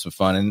words, having some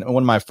fun. And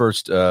one of my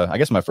first,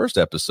 my first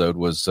episode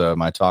was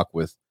my talk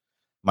with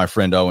my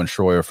friend Owen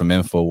Schroyer from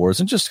InfoWars,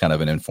 and just kind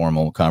of an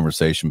informal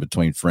conversation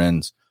between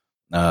friends,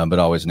 but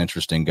always an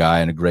interesting guy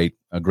and a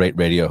great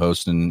radio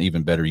host, and an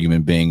even better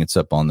human being. It's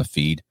up on the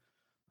feed.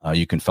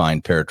 You can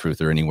find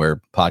Paratruther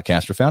anywhere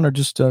podcasts are found, or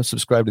just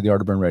subscribe to the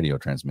Arterburn Radio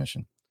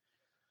Transmission.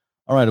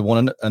 All right,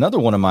 another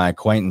one of my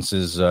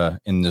acquaintances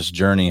in this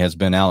journey has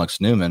been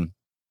Alex Newman.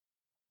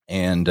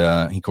 And,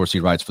 of course, he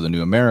writes for the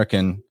New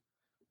American,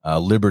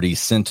 Liberty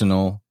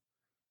Sentinel.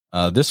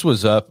 This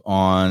was up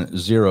on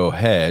Zero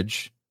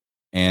Hedge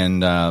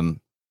and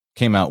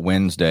came out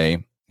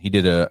Wednesday. He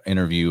did an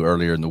interview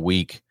earlier in the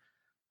week,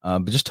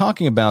 but just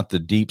talking about the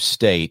deep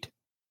state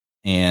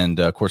and,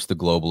 of course, the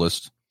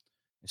globalists.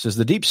 It says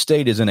the deep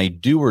state is in a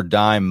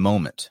do-or-die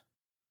moment.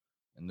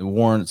 And the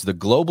warns the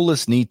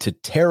globalists need to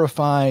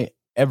terrify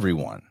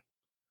everyone.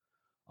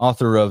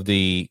 Author of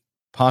the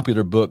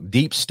popular book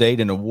Deep State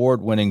and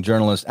award-winning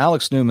journalist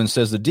Alex Newman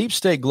says the deep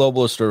state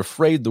globalists are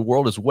afraid the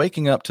world is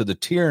waking up to the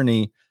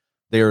tyranny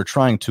they are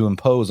trying to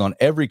impose on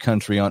every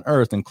country on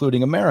earth,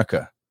 including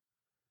America.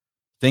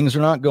 Things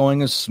are not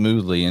going as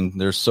smoothly in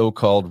their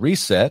so-called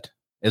reset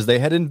as they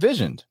had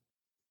envisioned.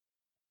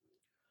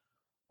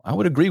 I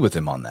would agree with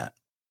him on that.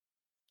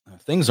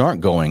 Things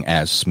aren't going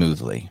as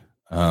smoothly.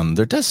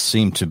 There does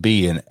seem to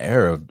be an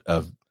air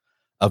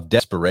of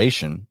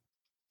desperation.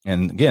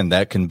 And again,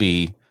 that can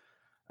be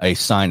a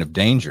sign of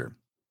danger.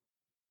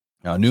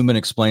 Now, Newman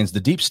explains the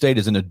deep state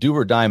is in a do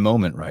or die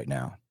moment right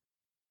now.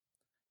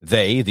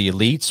 They, the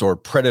elites or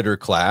predator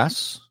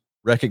class,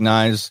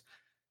 recognize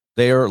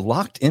they are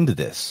locked into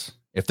this.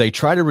 If they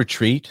try to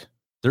retreat,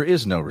 there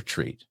is no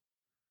retreat.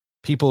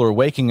 People are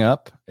waking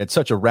up at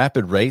such a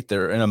rapid rate.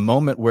 They're in a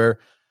moment where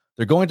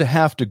they're going to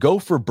have to go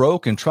for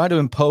broke and try to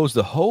impose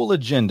the whole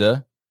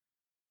agenda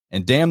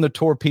and damn the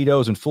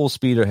torpedoes and full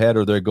speed ahead,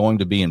 or they're going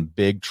to be in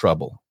big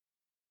trouble.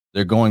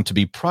 They're going to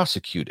be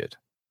prosecuted.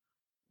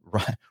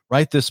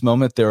 Right this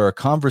moment, there are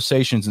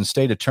conversations in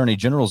state attorney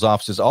general's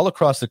offices all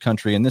across the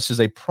country, and this is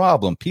a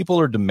problem. People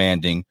are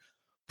demanding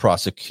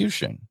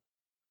prosecution.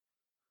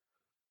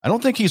 I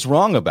don't think he's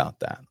wrong about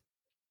that.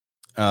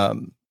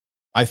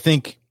 I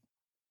think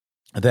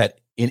that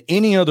in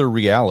any other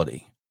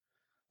reality,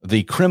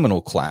 the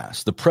criminal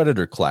class, the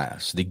predator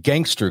class, the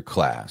gangster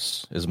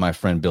class, as my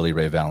friend Billy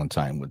Ray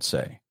Valentine would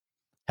say,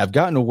 have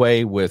gotten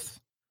away with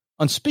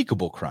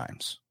unspeakable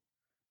crimes.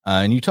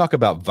 And you talk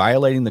about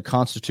violating the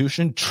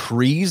Constitution,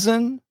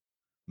 treason,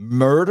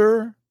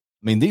 murder.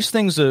 I mean, these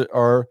things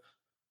are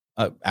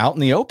out in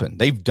the open.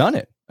 They've done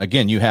it.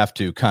 Again, you have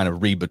to kind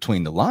of read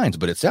between the lines,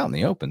 but it's out in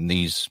the open.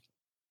 These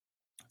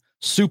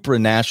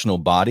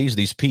supranational bodies,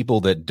 these people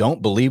that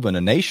don't believe in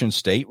a nation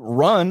state,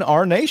 run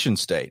our nation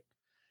state.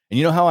 And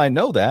you know how I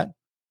know that?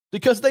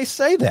 Because they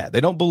say that.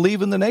 They don't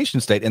believe in the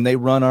nation state, and they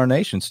run our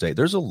nation state.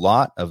 There's a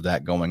lot of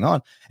that going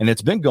on, and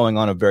it's been going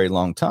on a very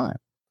long time.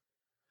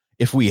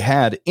 If we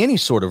had any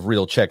sort of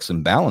real checks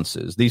and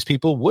balances, these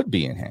people would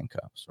be in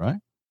handcuffs, right?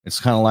 It's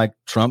kind of like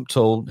Trump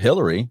told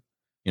Hillary,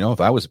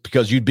 if I was,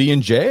 because you'd be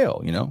in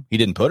jail, he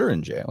didn't put her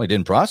in jail. He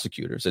didn't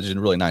prosecute her. So she's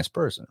a really nice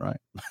person, right?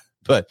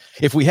 But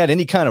if we had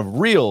any kind of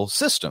real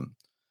system,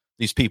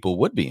 these people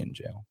would be in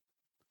jail.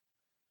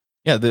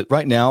 Yeah,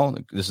 right now,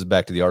 this is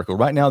back to the article.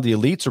 Right now, the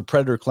elites or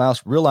predator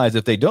class realize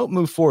if they don't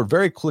move forward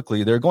very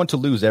quickly, they're going to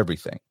lose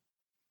everything.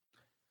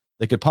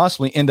 They could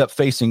possibly end up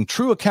facing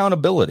true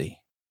accountability.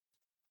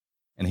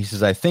 And he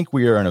says, I think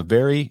we are in a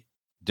very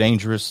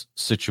dangerous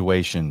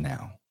situation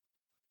now.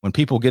 When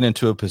people get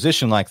into a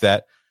position like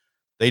that,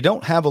 they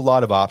don't have a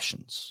lot of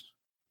options.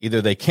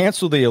 Either they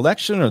cancel the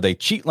election, or they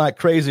cheat like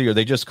crazy, or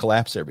they just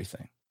collapse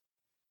everything.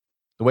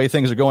 The way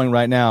things are going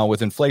right now,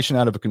 with inflation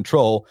out of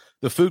control,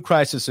 the food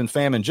crisis and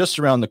famine just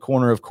around the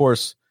corner, of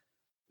course,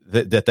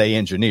 that they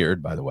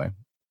engineered, by the way,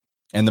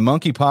 and the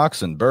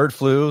monkeypox and bird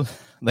flu,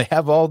 they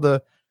have all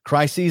the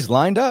crises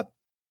lined up.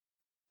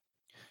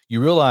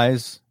 You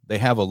realize they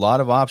have a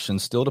lot of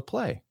options still to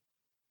play.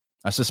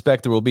 I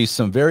suspect there will be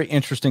some very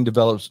interesting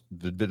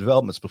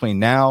developments between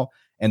now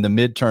and the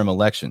midterm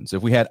elections.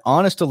 If we had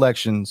honest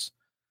elections,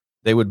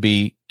 they would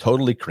be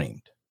totally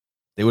creamed.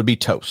 they would be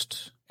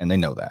toast, and they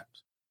know that.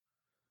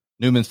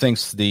 Newman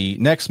thinks the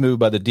next move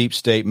by the deep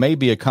state may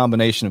be a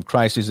combination of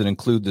crises that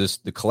include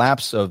the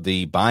collapse of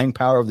the buying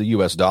power of the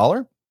U.S.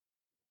 dollar,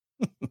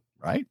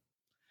 right?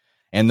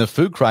 And the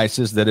food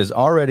crisis that is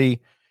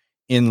already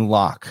in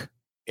lock.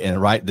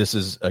 And right, this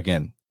is,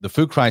 again, the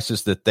food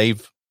crisis that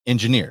they've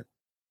engineered,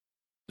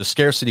 the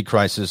scarcity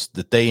crisis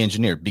that they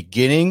engineered,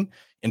 beginning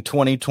in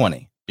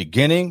 2020,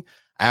 beginning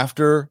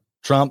after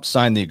Trump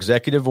signed the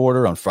executive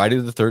order on Friday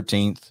the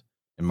 13th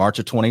in March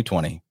of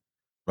 2020,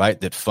 right,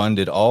 that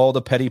funded all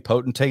the petty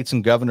potentates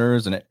and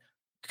governors, and it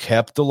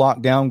kept the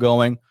lockdown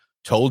going,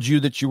 told you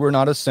that you were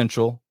not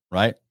essential,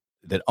 right,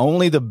 that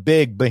only the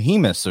big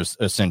behemoths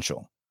are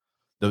essential.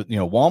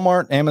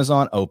 Walmart,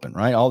 Amazon open,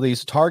 right, all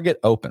these, Target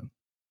open,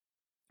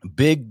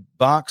 big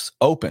box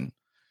open,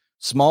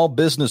 small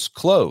business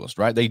closed,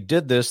 right? They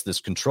did this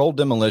controlled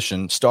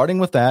demolition, starting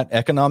with that,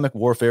 economic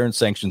warfare and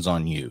sanctions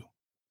on you,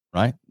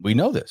 right? We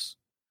know this.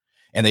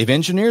 And they've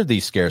engineered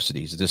these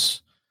scarcities,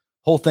 this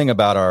whole thing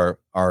about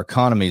our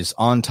economy's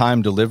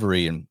on-time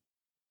delivery. And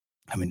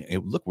I mean,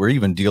 look, we're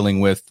even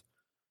dealing with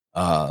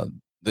the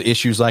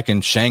issues like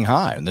in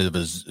Shanghai, and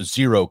the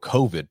zero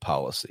COVID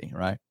policy,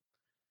 right?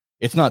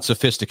 It's not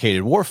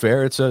sophisticated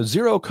warfare. It's a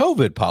zero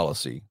COVID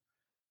policy.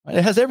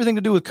 It has everything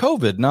to do with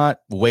COVID,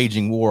 not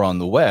waging war on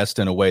the West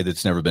in a way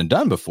that's never been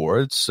done before.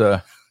 It's,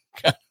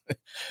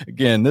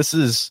 again,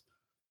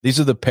 these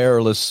are the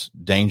perilous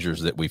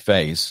dangers that we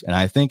face. And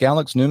I think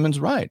Alex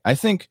Newman's right. I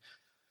think,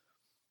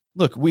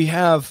 look, we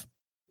have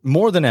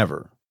more than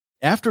ever,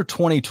 after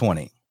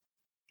 2020,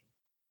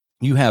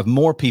 you have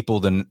more people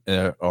than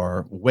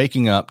are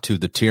waking up to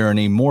the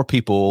tyranny, more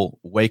people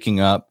waking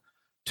up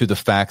to the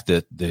fact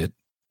that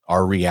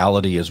our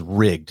reality is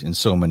rigged in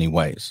so many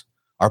ways.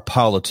 Our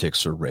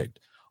politics are rigged.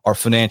 Our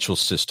financial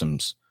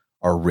systems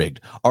are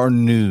rigged. Our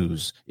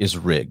news is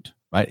rigged,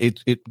 right?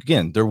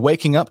 Again, they're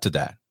waking up to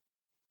that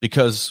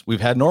because we've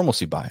had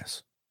normalcy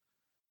bias,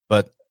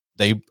 but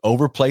they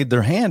overplayed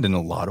their hand in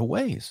a lot of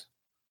ways.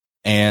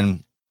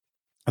 And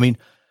I mean,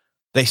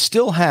 they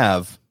still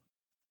have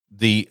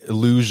the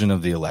illusion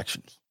of the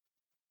elections.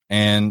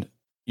 And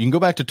you can go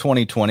back to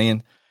 2020,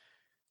 and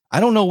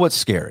I don't know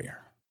what's scarier,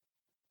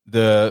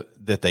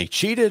 that they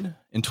cheated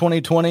in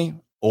 2020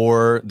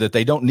 or that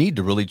they don't need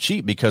to really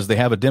cheat because they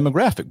have a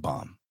demographic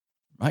bomb,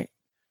 right?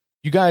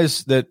 You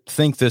guys that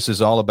think this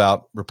is all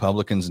about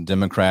Republicans and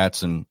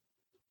Democrats and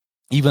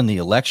even the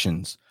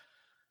elections,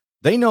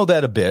 they know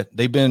that a bit.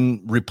 They've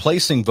been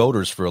replacing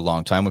voters for a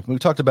long time. We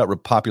talked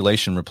about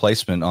population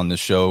replacement on this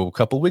show a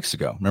couple of weeks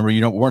ago. Remember,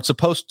 we weren't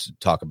supposed to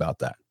talk about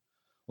that.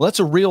 Well, that's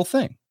a real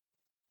thing.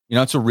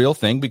 It's a real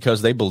thing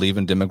because they believe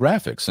in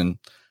demographics. And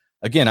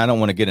again, I don't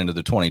want to get into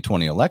the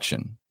 2020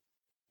 election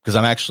because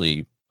I'm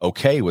actually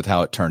okay with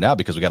how it turned out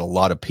because we got a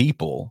lot of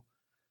people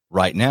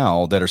right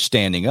now that are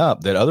standing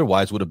up that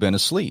otherwise would have been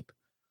asleep.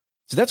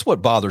 So that's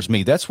what bothers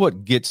me. That's what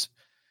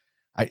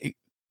it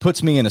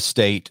puts me in a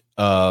state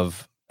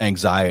of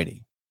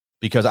anxiety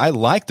because I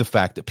like the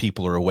fact that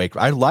people are awake.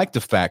 I like the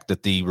fact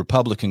that the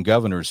Republican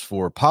governors,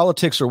 for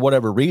politics or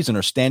whatever reason,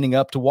 are standing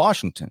up to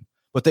Washington,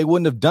 but they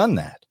wouldn't have done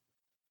that,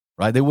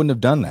 right? They wouldn't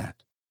have done that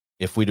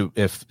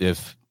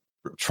if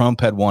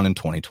Trump had won in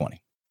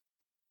 2020,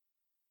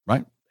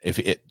 right?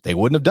 They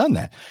wouldn't have done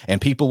that. And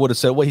people would have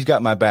said, well, he's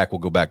got my back. We'll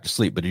go back to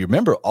sleep. But do you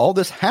remember all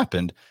this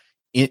happened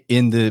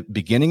in the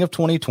beginning of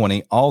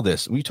 2020, all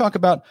this, when you talk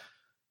about,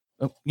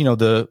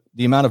 the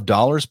amount of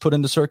dollars put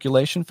into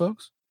circulation,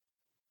 folks,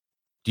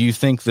 do you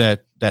think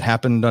that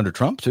happened under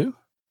Trump too?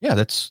 Yeah,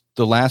 that's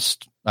the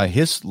last,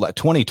 his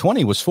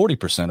 2020 was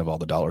 40% of all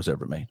the dollars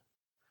ever made,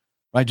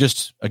 right?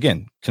 Just,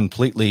 again,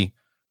 completely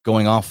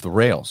going off the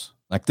rails.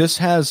 Like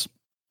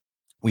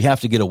we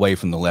have to get away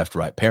from the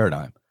left-right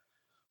paradigm.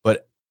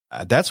 But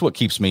that's what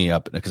keeps me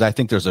up, because I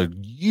think there's a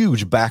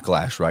huge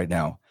backlash right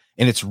now,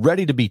 and it's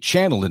ready to be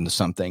channeled into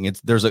something.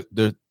 But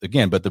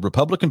the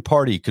Republican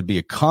Party could be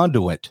a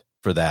conduit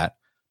for that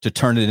to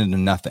turn it into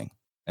nothing.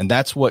 And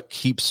that's what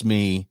keeps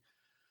me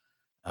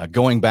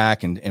going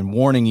back and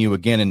warning you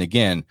again and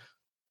again.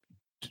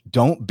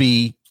 Don't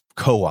be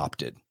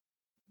co-opted.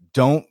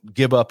 Don't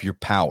give up your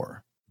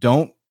power.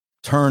 Don't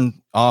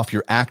turn off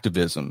your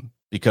activism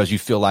because you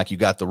feel like you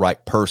got the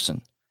right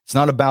person. It's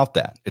not about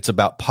that. It's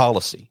about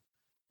policy.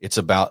 It's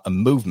about a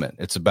movement.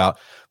 It's about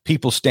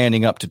people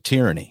standing up to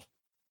tyranny.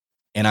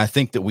 And I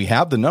think that we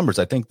have the numbers.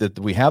 I think that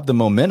we have the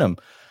momentum.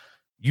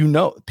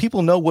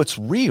 People know what's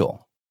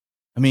real.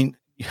 I mean,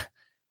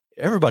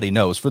 everybody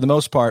knows, for the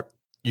most part,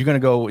 you're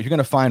going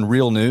to find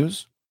real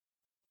news.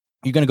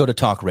 You're going to go to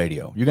talk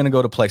radio. You're going to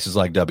go to places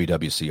like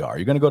WWCR.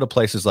 You're going to go to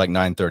places like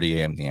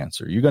 930 AM The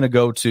Answer. You're going to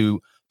go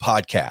to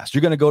podcasts.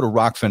 You're going to go to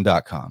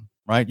rockfin.com,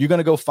 right? You're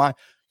not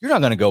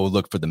going to go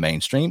look for the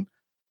mainstream.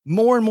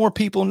 More and more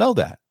people know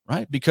that,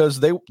 right? Because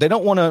they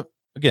don't want to,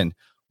 again,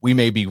 we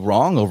may be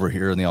wrong over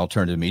here in the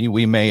alternative media.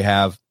 We may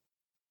have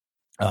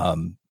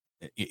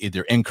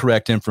either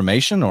incorrect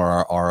information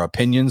or our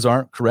opinions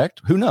aren't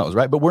correct. Who knows,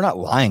 right? But we're not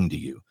lying to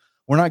you.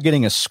 We're not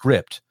getting a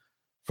script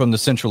from the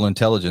Central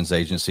Intelligence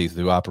Agency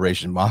through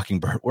Operation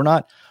Mockingbird. We're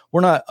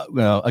we're not,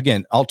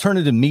 again,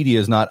 alternative media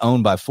is not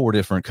owned by 4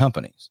 different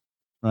companies,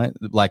 right?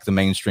 Like the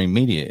mainstream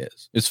media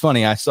is. It's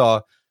funny. I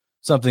saw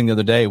something the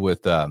other day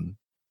with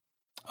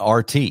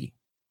RT,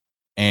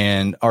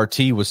 and RT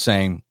was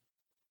saying,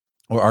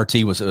 or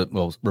RT was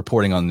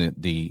reporting on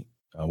the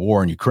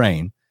war in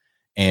Ukraine,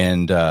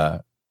 and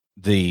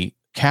the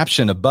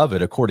caption above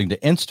it, according to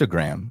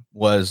Instagram,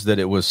 was that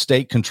it was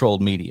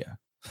state-controlled media.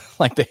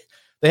 Like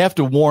they have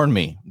to warn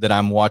me that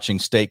I'm watching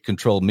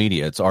state-controlled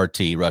media. It's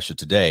RT, Russia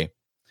Today.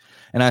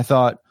 And I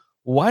thought,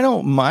 why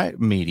doesn't my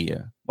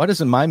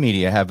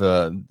media have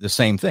the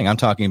same thing? I'm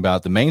talking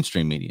about the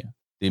mainstream media,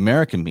 the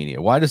American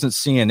media. Why doesn't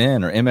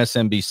CNN or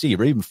MSNBC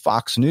or even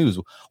Fox News,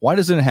 why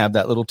doesn't it have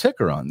that little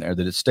ticker on there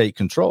that it's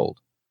state-controlled?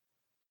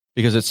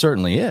 Because it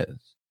certainly is.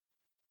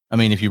 I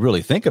mean, if you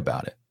really think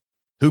about it,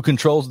 who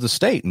controls the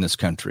state in this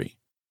country?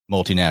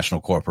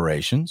 Multinational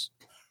corporations,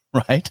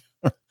 right?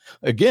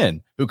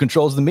 Again, who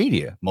controls the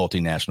media?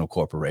 Multinational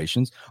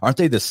corporations. Aren't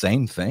they the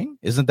same thing?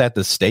 Isn't that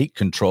the state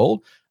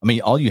controlled? I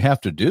mean, all you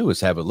have to do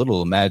is have a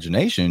little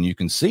imagination. You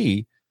can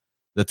see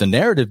that the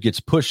narrative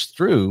gets pushed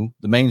through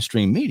the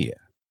mainstream media,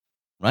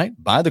 right?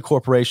 By the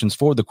corporations,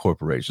 for the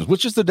corporations,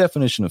 which is the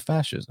definition of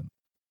fascism.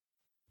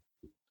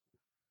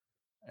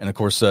 And of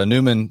course,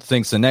 Newman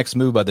thinks the next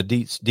move by the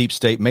deep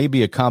state may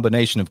be a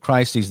combination of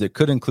crises that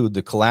could include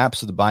the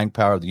collapse of the buying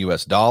power of the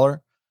U.S.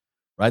 dollar,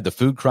 right? The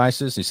food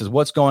crisis. He says,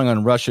 what's going on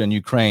in Russia and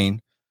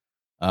Ukraine,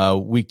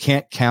 we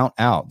can't count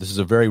out. This is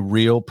a very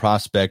real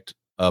prospect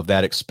of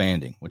that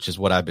expanding, which is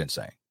what I've been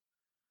saying.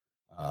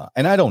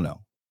 And I don't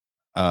know.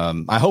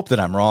 I hope that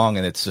I'm wrong,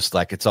 and it's just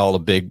like it's all a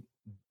big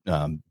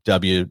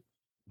WWF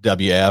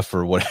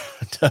or whatever,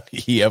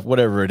 WEF,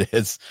 whatever it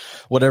is,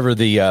 whatever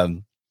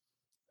the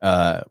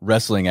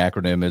wrestling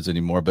acronym is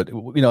anymore. But,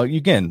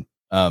 again,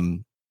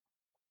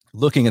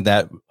 looking at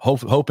that,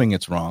 hoping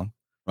it's wrong,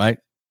 right?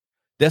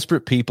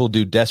 Desperate people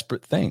do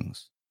desperate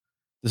things.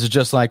 This is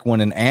just like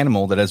when an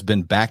animal that has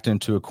been backed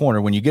into a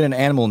corner, when you get an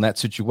animal in that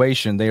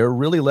situation, they are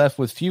really left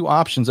with few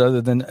options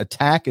other than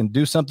attack and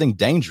do something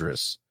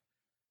dangerous.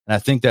 And I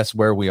think that's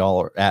where we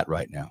all are at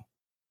right now.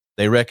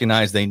 They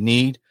recognize they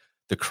need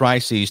the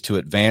crises to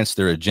advance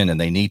their agenda.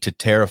 They need to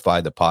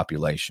terrify the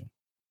population.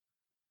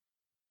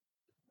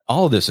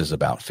 All of this is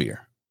about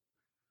fear.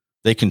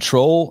 They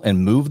control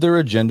and move their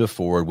agenda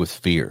forward with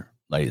fear,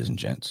 ladies and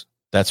gents.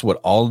 That's what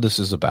all of this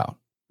is about,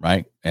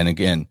 right? And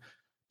again,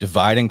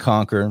 divide and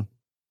conquer,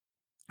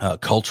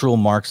 cultural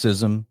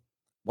Marxism.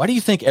 Why do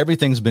you think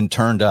everything's been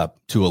turned up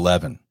to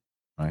 11,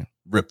 right?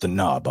 Rip the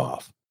knob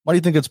off. Why do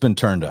you think it's been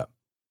turned up?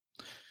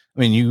 I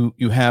mean,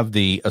 you have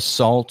the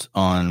assault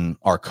on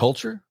our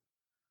culture.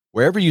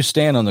 Wherever you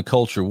stand on the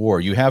culture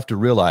war, you have to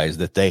realize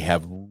that they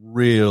have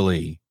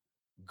really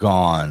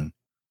gone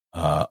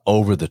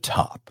over the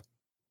top.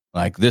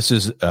 Like this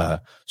is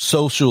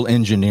social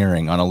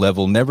engineering on a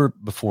level never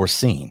before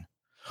seen,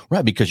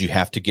 right? Because you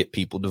have to get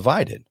people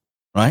divided,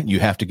 right? You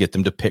have to get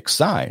them to pick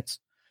sides.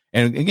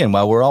 And again,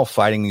 while we're all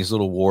fighting these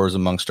little wars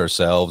amongst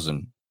ourselves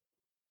and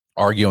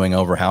arguing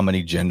over how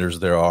many genders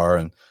there are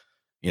and,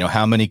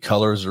 how many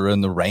colors are in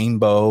the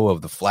rainbow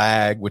of the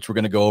flag, which we're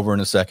going to go over in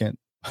a second,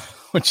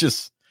 which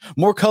is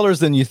more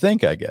colors than you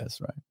think, I guess,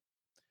 right?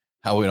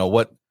 How,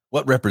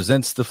 what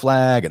represents the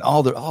flag and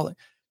all the.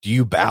 Do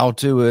you bow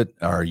to it?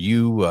 Are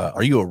you a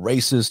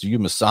racist? Are you a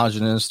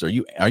misogynist? Are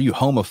you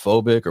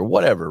homophobic or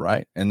whatever?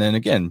 Right. And then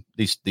again,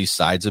 these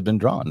sides have been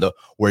drawn.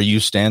 Where you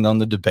stand on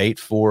the debate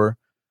for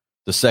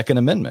the Second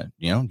Amendment.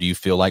 Do you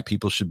feel like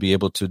people should be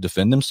able to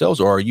defend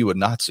themselves, or are you a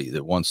Nazi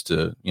that wants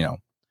to,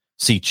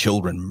 see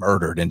children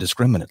murdered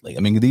indiscriminately? I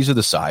mean, these are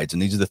the sides, and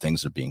these are the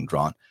things that are being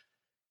drawn.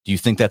 Do you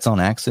think that's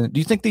on accident? Do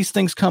you think these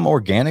things come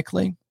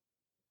organically,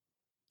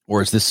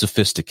 or is this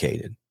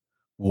sophisticated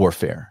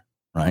warfare?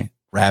 Right.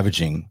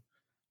 Ravaging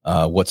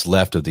what's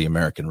left of the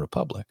American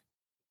Republic.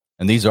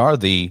 And these are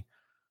the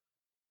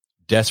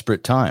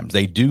desperate times.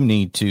 They do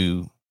need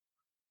to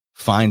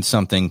find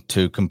something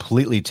to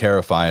completely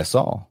terrify us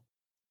all.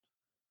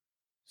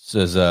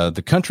 Says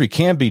the country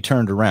can be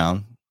turned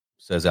around,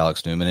 says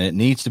Alex Newman, and it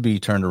needs to be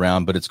turned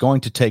around, but it's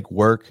going to take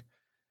work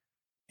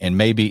and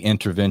maybe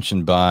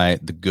intervention by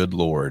the good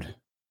Lord. He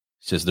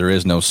says there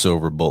is no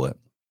silver bullet.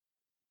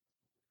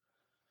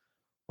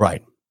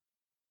 Right.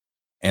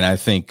 And I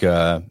think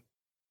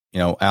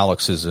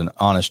Alex is an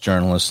honest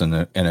journalist and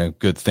a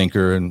good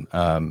thinker, and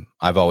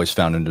I've always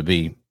found him to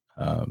be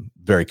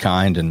very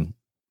kind and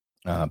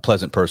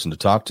pleasant person to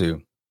talk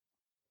to.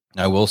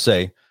 I will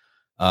say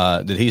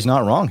that he's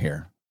not wrong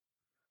here.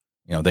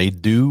 They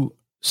do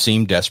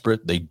seem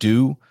desperate. They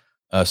do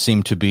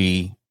seem to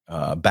be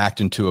backed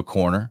into a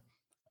corner.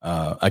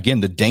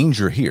 Again, the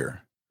danger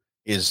here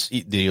is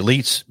the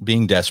elites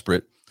being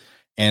desperate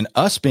and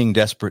us being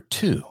desperate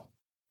too.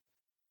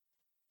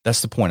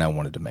 That's the point I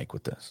wanted to make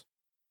with this.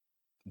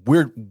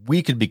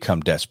 We could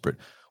become desperate.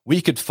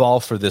 We could fall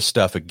for this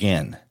stuff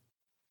again,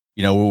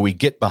 where we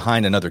get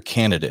behind another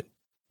candidate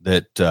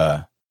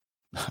that,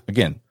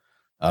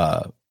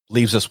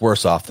 leaves us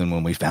worse off than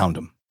when we found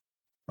him,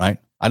 right?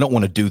 I don't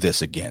want to do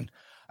this again.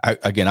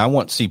 I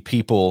want to see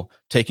people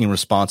taking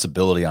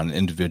responsibility on an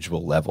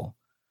individual level.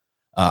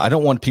 I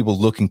don't want people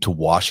looking to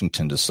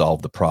Washington to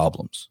solve the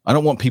problems. I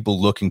don't want people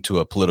looking to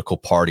a political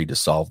party to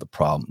solve the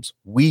problems.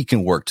 We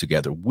can work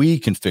together. We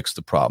can fix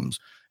the problems.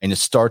 And it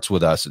starts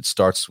with us. It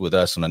starts with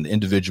us on an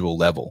individual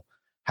level,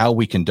 how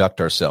we conduct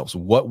ourselves,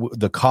 what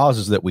the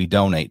causes that we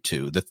donate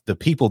to, the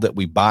people that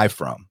we buy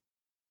from,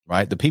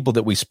 right? The people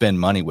that we spend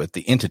money with,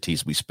 the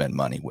entities we spend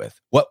money with,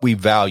 what we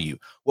value,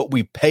 what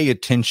we pay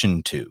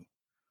attention to,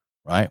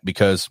 right?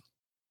 Because,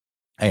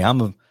 hey,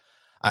 I'm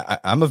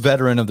a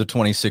veteran of the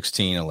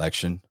 2016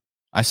 election.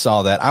 I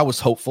saw that. I was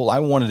hopeful. I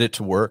wanted it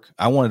to work.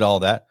 I wanted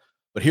all that.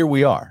 But here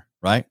we are,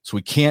 right? So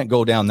we can't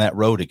go down that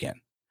road again.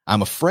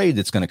 I'm afraid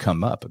it's going to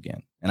come up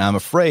again. And I'm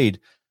afraid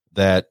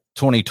that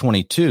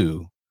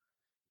 2022,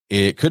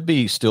 it could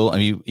be still, I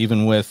mean,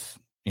 even with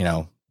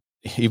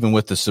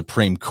the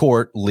Supreme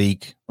Court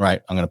leak,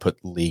 right? I'm going to put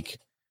leak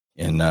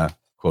in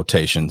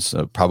quotations,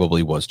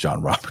 probably was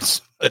John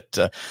Roberts, but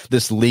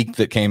this leak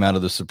that came out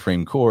of the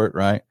Supreme Court,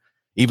 right?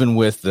 Even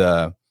with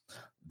the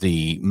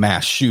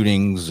mass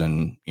shootings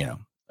and,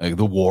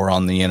 the war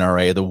on the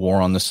NRA, the war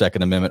on the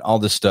Second Amendment, all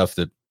this stuff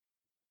that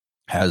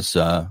has,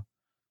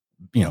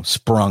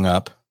 sprung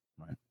up,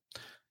 right,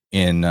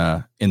 in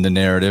the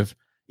narrative.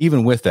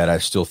 Even with that, I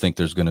still think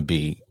there's going to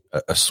be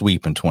a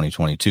sweep in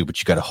 2022,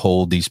 but you got to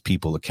hold these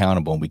people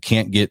accountable. And we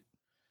can't get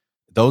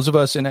those of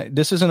us, and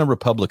this isn't a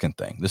Republican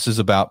thing. This is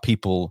about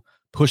people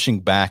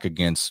pushing back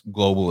against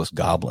globalist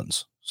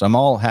goblins. So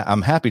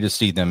I'm happy to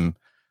see them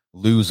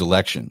lose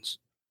elections,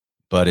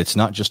 but it's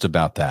not just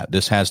about that.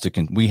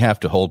 We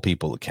have to hold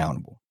people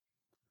accountable.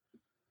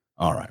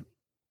 All right.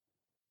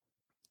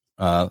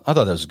 I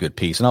thought that was a good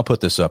piece, and I'll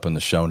put this up in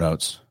the show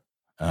notes.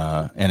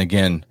 And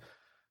again,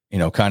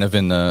 kind of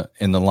in the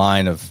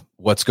line of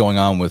what's going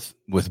on with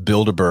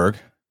Bilderberg.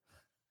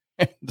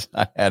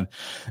 And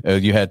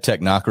you had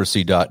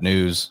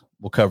technocracy.news.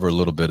 We'll cover a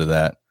little bit of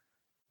that.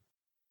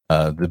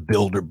 The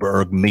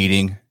Bilderberg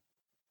meeting.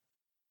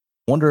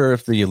 Wonder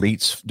if the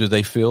elites, do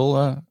they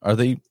feel, are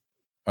they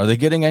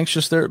getting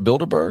anxious there at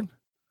Bilderberg?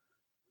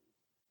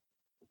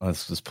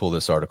 Let's just pull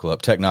this article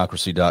up.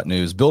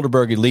 Technocracy.news.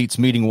 Bilderberg elites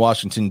meeting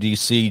Washington,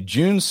 D.C.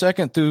 June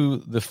 2nd through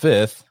the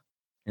 5th.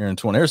 Here in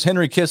 20. There's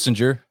Henry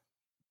Kissinger.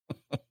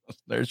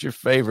 There's your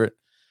favorite.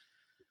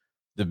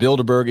 The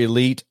Bilderberg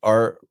elite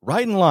are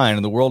right in line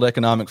in the World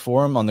Economic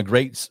Forum on the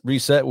Great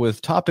Reset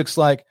with topics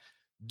like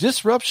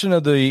disruption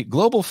of the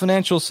global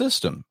financial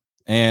system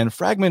and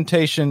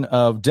fragmentation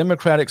of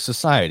democratic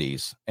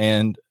societies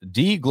and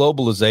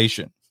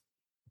deglobalization.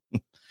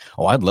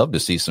 Oh, I'd love to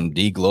see some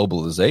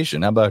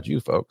deglobalization. How about you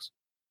folks?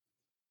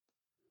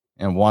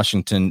 And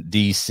Washington,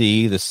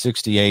 D.C., the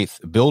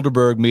 68th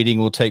Bilderberg meeting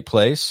will take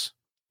place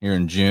here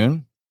in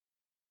June,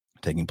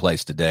 taking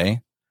place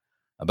today.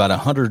 About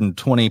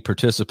 120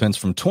 participants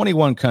from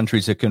 21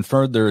 countries have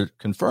confirmed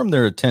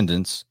their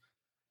attendance.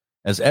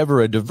 As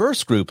ever, a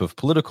diverse group of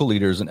political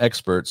leaders and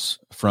experts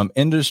from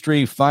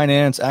industry,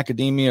 finance,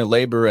 academia,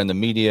 labor, and the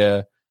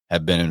media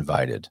have been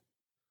invited.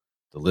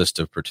 The list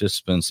of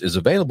participants is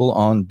available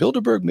on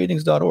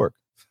bilderbergmeetings.org.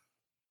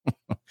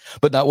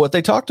 But not what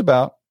they talked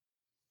about.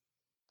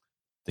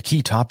 The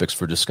key topics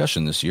for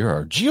discussion this year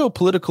are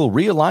geopolitical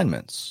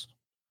realignments,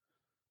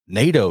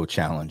 NATO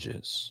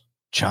challenges,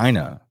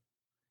 China,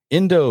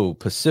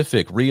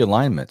 Indo-Pacific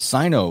realignment,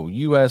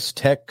 Sino-U.S.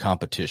 tech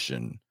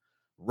competition,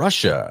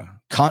 Russia,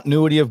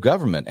 continuity of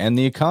government and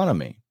the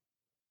economy.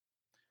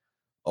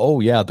 Oh,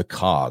 yeah, the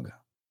COG,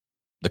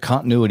 the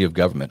continuity of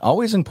government,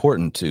 always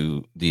important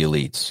to the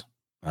elites.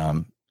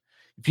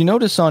 If you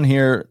notice on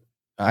here,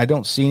 I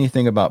don't see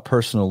anything about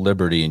personal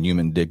liberty and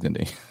human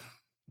dignity.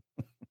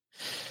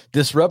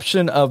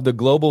 Disruption of the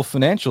global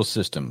financial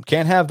system.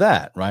 Can't have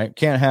that, right?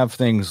 Can't have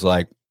things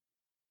like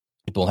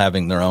people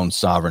having their own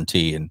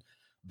sovereignty and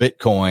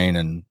Bitcoin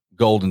and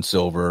gold and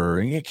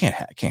silver. You can't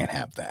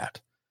have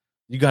that.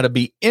 You got to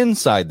be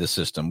inside the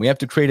system. We have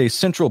to create a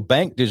central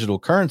bank digital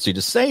currency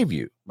to save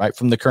you, right,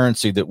 from the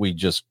currency that we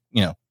just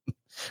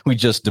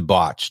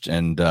debauched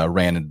and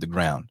ran into the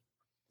ground.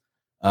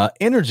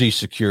 Energy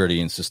security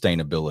and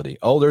sustainability.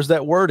 Oh, there's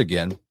that word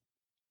again.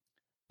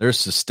 There's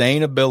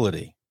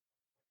sustainability.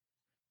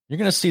 You're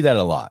going to see that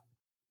a lot.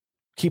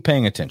 Keep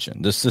paying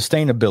attention. The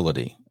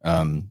sustainability.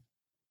 And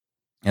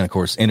of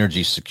course,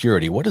 energy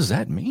security. What does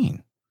that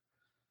mean?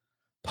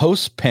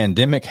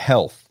 Post-pandemic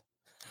health.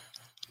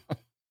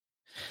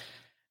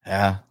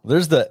 Yeah,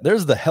 there's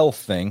the health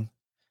thing.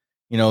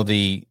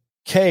 The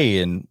K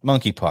in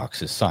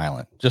monkeypox is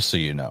silent, just so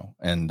you know.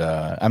 And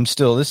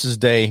this is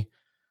day,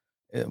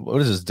 what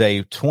is this,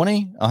 day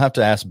 20? I'll have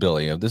to ask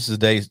Billy. This is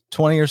day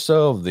 20 or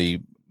so of the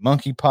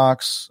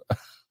monkeypox,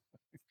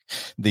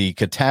 the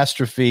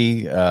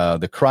catastrophe,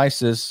 the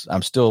crisis.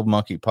 I'm still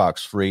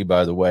monkeypox free,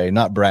 by the way,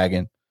 not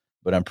bragging,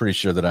 but I'm pretty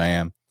sure that I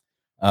am.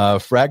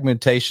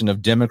 Fragmentation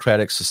of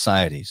democratic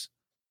societies.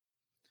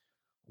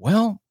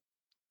 Well,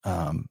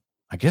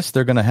 I guess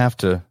they're going to have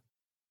to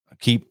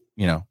keep,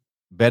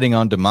 betting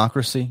on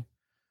democracy.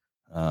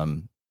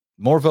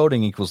 More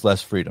voting equals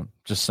less freedom.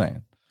 Just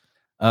saying.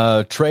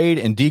 trade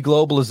and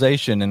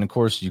deglobalization, and of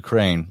course,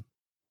 Ukraine.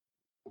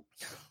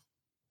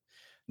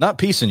 Not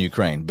peace in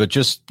Ukraine, but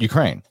just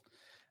Ukraine.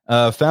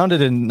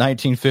 Founded in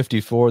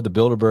 1954, the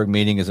Bilderberg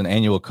meeting is an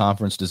annual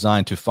conference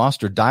designed to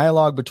foster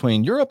dialogue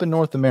between Europe and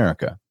North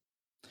America.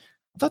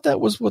 I thought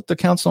that was what the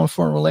Council on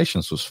Foreign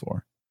Relations was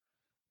for.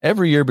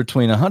 Every year,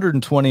 between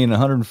 120 and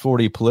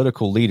 140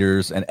 political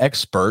leaders and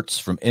experts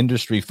from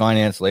industry,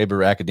 finance,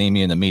 labor,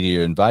 academia, and the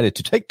media are invited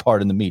to take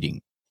part in the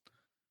meeting.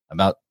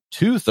 About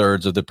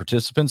 2/3 of the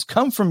participants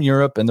come from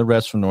Europe and the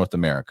rest from North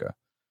America.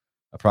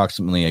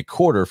 Approximately a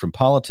quarter from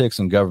politics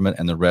and government,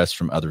 and the rest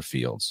from other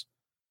fields.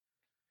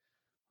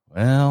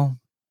 Well,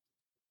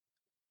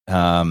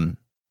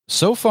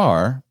 so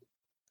far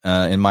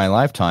in my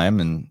lifetime,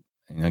 and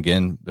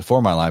again,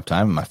 before my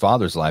lifetime, and my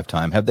father's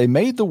lifetime, have they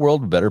made the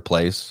world a better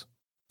place?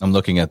 I'm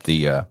looking at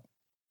the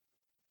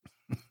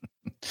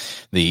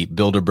the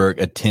Bilderberg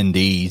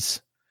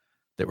attendees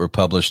that were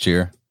published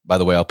here. By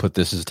the way, I'll put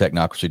this as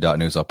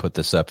technocracy.news. I'll put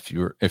this up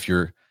if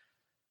you're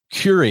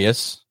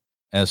curious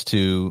as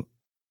to.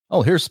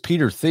 Oh, here's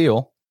Peter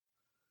Thiel.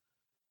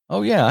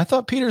 Oh, yeah. I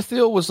thought Peter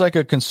Thiel was like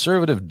a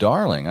conservative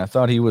darling. I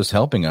thought he was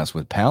helping us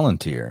with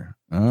Palantir.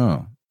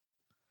 Oh.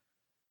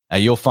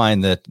 You'll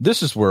find that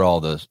this is where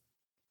all the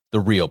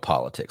real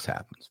politics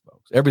happens,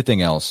 folks.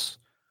 Everything else,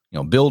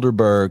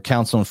 Bilderberg,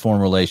 Council on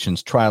Foreign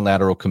Relations,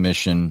 Trilateral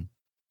Commission,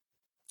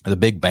 the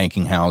big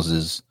banking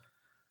houses,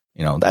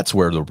 that's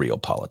where the real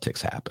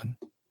politics happen.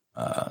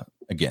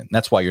 Again,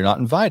 that's why you're not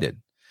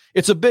invited.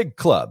 It's a big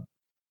club,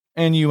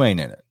 and you ain't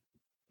in it.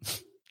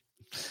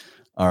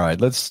 All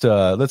right, let's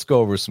go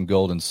over some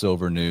gold and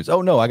silver news.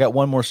 Oh no, I got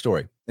one more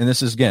story, and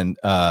this is again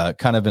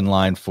kind of in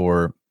line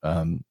for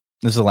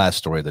this is the last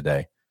story of the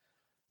day.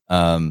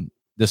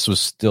 This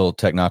was still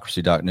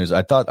technocracy.news.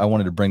 I thought I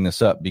wanted to bring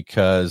this up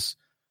because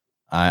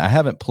I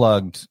haven't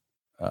plugged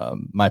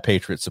my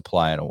Patriot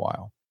Supply in a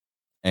while,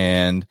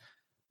 and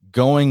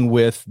going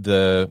with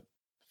the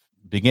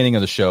beginning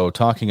of the show,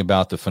 talking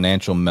about the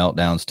financial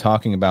meltdowns,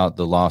 talking about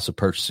the loss of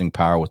purchasing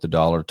power with the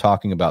dollar,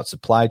 talking about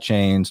supply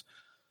chains.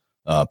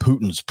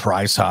 Putin's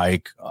price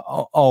hike,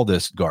 all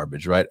this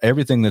garbage, right?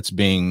 Everything that's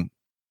being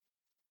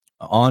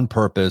on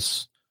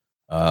purpose,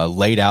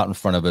 laid out in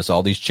front of us,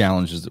 all these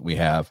challenges that we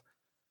have.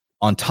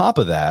 On top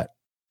of that,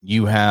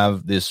 you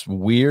have this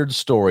weird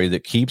story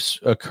that keeps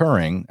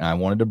occurring. I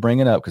wanted to bring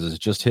it up because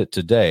it's just hit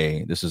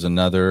today. This is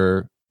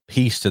another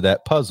piece to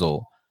that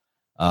puzzle.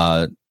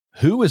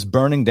 Who is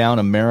burning down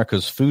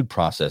America's food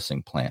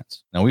processing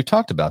plants? Now, we've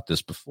talked about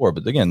this before,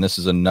 but again, this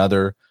is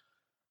another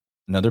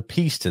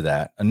piece to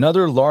that.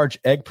 Another large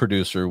egg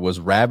producer was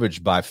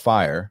ravaged by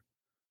fire,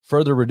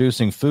 further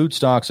reducing food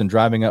stocks and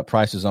driving up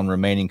prices on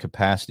remaining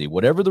capacity.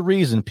 Whatever the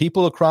reason,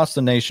 people across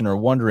the nation are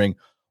wondering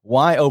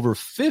why over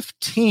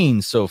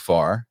 15 so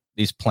far,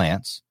 these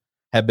plants,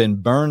 have been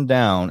burned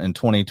down in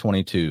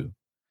 2022.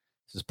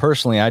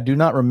 Personally, I do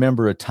not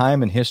remember a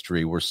time in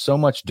history where so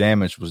much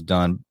damage was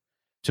done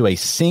to a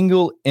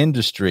single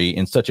industry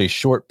in such a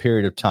short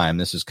period of time.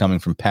 This is coming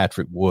from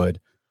Patrick Wood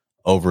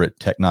over at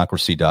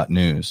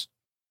technocracy.news.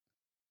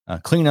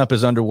 Cleanup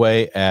is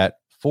underway at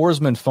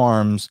Forsman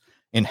Farms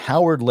in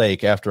Howard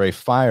Lake after a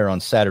fire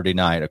on Saturday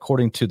night.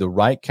 According to the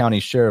Wright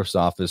County Sheriff's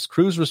Office,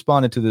 crews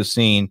responded to the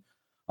scene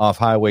off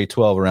Highway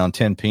 12 around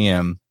 10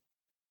 p.m.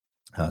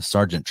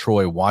 Sergeant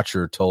Troy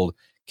Watcher told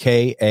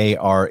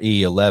KARE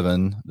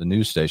 11, the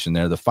news station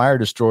there, the fire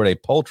destroyed a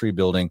poultry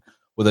building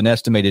with an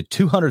estimated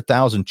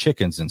 200,000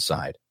 chickens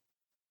inside.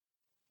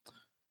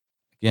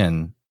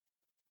 Again,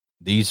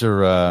 these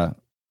are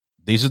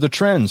the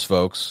trends,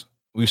 folks.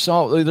 We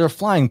saw they're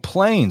flying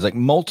planes, like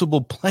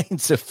multiple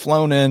planes have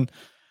flown in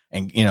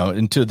and,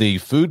 into the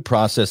food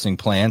processing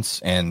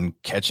plants and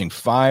catching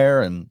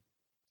fire. And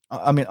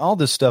I mean, all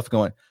this stuff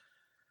going,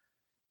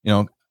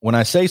 when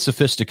I say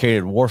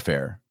sophisticated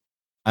warfare,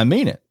 I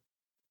mean it.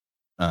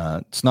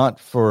 It's not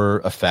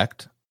for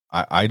effect.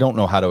 I don't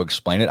know how to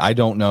explain it. I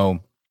don't know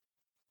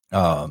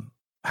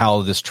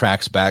how this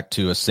tracks back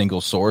to a single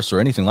source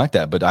or anything like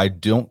that, but I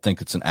don't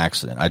think it's an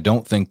accident. I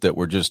don't think that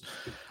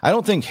I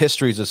don't think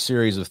history is a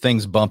series of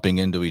things bumping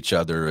into each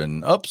other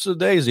and ups a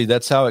daisy.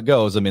 That's how it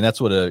goes. I mean, that's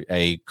what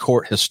a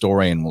court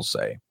historian will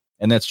say.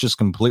 And that's just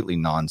completely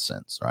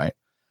nonsense, right?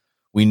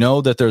 We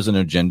know that there's an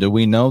agenda.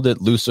 We know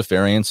that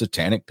Luciferian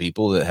satanic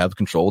people that have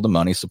control of the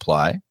money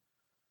supply,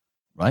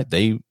 right?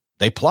 They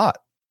plot,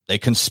 they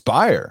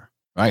conspire,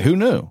 right? Who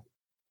knew?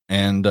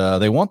 And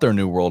they want their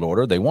new world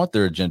order. They want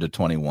their Agenda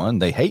 21.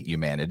 They hate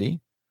humanity.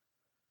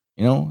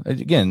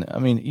 Again, I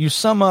mean, you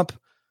sum up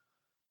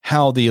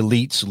how the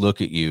elites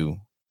look at you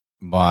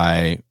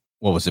by,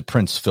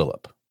 Prince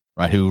Philip,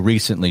 right? Who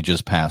recently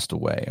just passed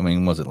away. I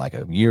mean, was it like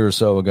a year or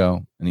so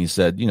ago? And he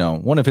said,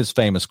 one of his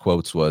famous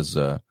quotes was,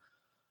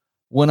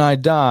 when I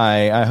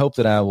die, I hope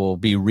that I will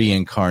be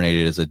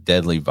reincarnated as a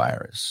deadly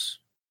virus.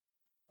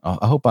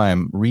 I hope I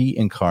am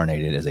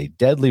reincarnated as a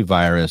deadly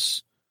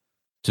virus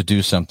to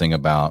do something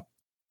about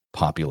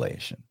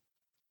population.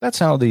 That's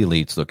how the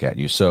elites look at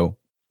you. So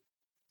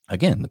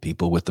again, the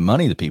people with the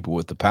money, the people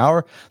with the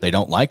power, they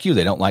don't like you.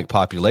 They don't like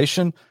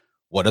population.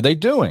 What are they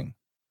doing?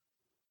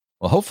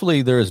 Well,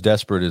 hopefully they're as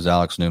desperate as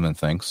Alex Newman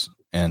thinks.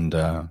 And,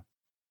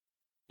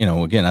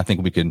 again, I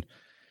think we can,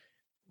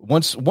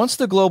 once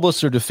the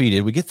globalists are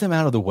defeated, we get them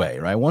out of the way,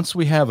 right? Once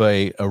we have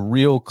a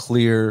real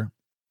clear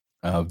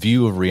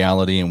view of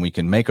reality and we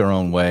can make our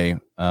own way,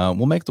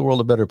 we'll make the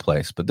world a better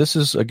place. But this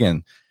is,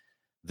 again,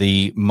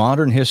 the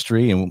modern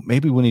history, and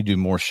maybe when you do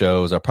more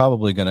shows, I'm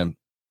probably going to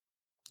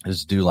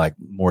just do like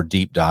more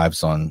deep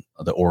dives on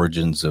the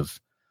origins of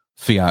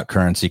fiat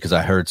currency, because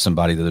I heard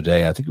somebody the other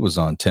day, I think it was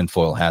on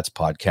Tinfoil Hats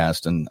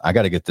podcast, and I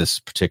got to get this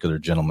particular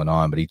gentleman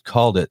on, but he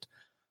called it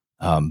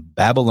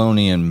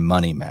Babylonian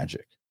money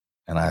magic.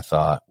 And I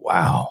thought,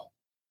 wow,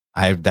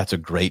 that's a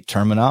great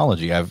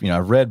terminology.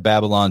 I've read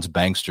Babylon's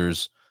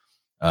Banksters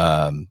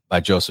by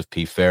Joseph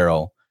P.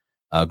 Farrell,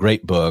 a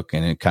great book,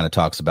 and it kind of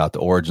talks about the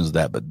origins of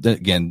that. But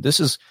again, this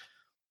is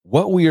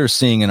what we are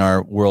seeing in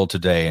our world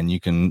today, and you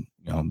can,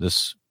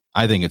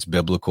 I think it's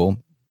biblical.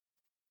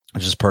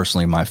 It's just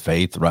personally my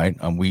faith, right?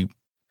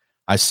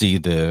 I see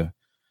the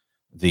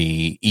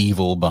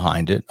evil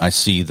behind it. I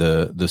see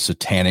the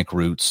satanic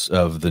roots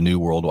of the new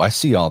world. I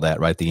see all that,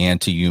 right? The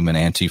anti-human,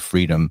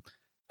 anti-freedom,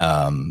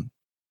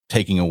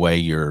 taking away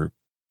your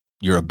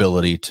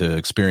ability to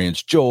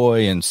experience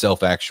joy and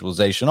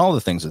self-actualization, all the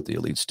things that the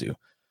elites do.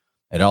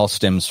 It all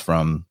stems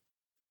from,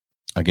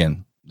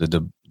 again,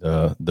 the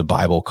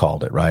Bible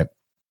called it, right?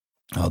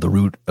 The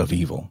root of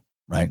evil,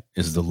 right,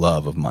 is the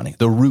love of money.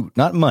 The root,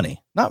 not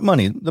money.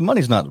 The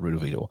money's not the root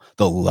of evil.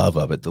 The love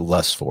of it, the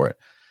lust for it.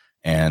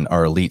 And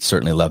our elites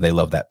certainly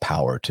love that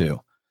power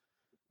too.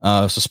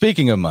 So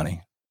speaking of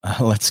money,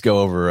 let's go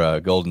over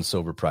gold and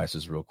silver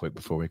prices real quick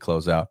before we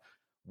close out.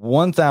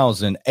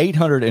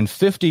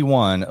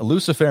 1,851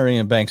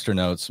 Luciferian Bankster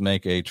notes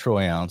make a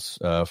troy ounce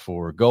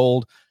for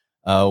gold.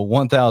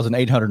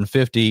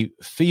 1,850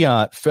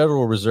 fiat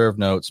Federal Reserve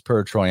notes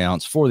per troy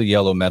ounce for the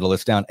yellow metal.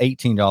 It's down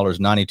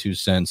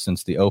 $18.92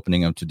 since the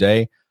opening of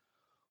today,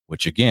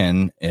 which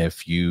again,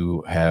 if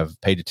you have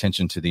paid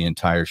attention to the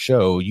entire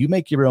show, you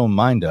make your own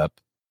mind up.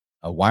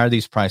 Why are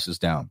these prices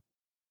down?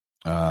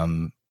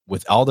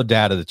 With all the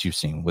data that you've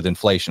seen, with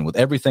inflation, with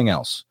everything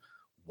else,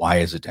 why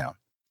is it down?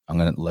 I'm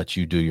going to let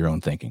you do your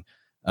own thinking.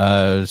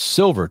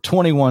 Silver,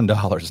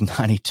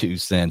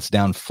 $21.92,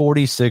 down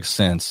 46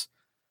 cents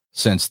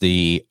since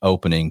the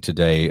opening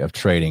today of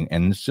trading.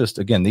 And it's just,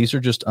 again, these are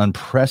just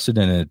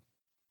unprecedented.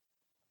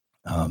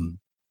 The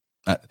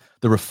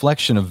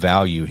reflection of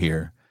value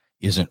here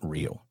isn't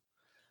real.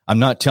 I'm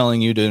not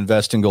telling you to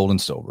invest in gold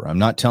and silver. I'm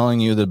not telling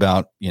you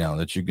that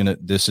you're going to,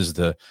 this is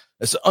the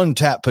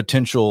untapped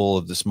potential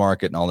of this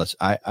market and all this.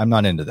 I'm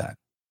not into that,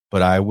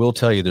 but I will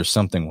tell you there's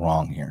something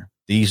wrong here.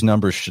 These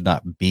numbers should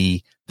not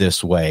be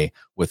this way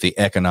with the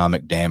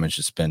economic damage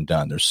that's been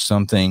done. There's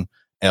something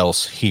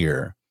else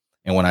here.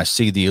 And when I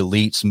see the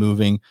elites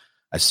moving,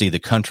 I see the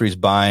countries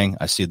buying,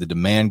 I see the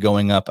demand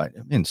going up.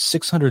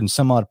 600 and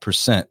some odd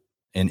 %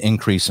 an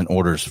increase in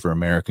orders for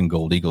American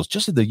Gold Eagles,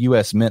 just at the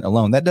U.S. Mint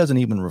alone. That doesn't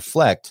even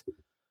reflect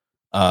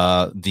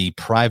the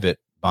private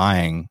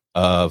buying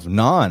of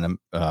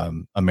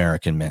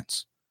non-American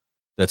mints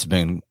that's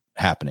been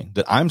happening,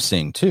 that I'm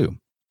seeing too.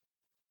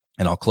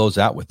 And I'll close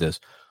out with this.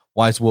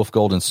 Wise Wolf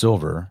Gold and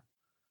Silver.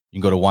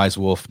 You can go to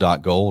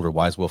wisewolf.gold or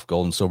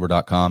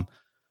wisewolfgoldandsilver.com.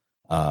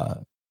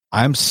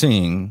 I'm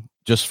seeing,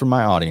 just for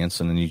my audience,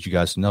 and I need you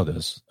guys to know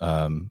this,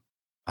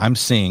 I'm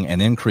seeing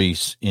an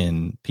increase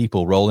in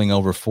people rolling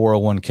over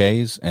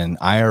 401ks and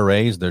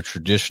IRAs, their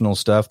traditional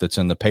stuff that's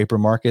in the paper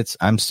markets.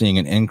 I'm seeing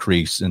an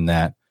increase in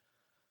that.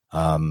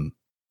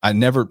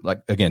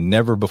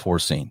 Never before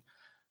seen.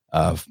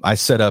 I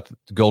set up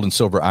gold and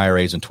silver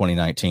IRAs in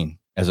 2019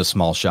 as a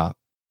small shop.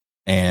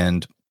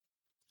 And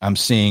I'm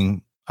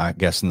seeing, I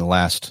guess in the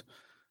last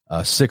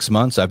 6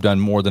 months, I've done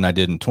more than I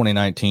did in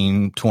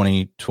 2019,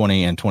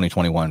 2020, and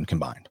 2021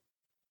 combined.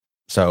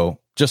 So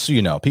just so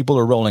you know, people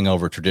are rolling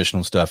over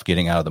traditional stuff,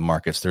 getting out of the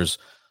markets. There's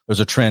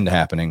a trend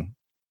happening,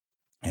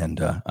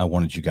 and I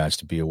wanted you guys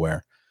to be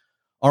aware.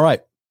 All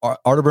right,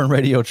 Arterburn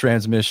Radio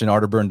Transmission,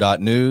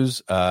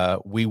 arterburn.news.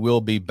 We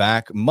will be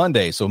back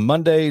Monday. So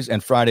Mondays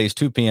and Fridays,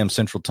 2 p.m.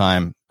 Central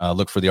Time.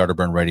 Look for the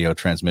Arterburn Radio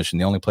Transmission.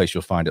 The only place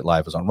you'll find it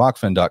live is on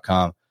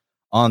rockfin.com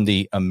on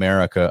the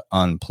America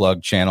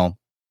Unplugged channel.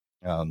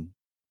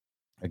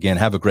 Again,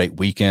 have a great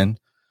weekend.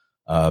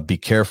 Be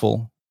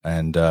careful,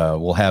 and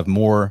we'll have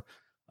more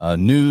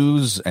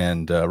news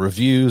and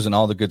reviews and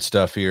all the good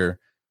stuff here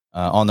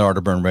on the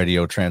Arterburn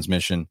Radio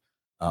Transmission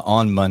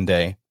on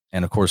Monday.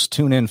 And, of course,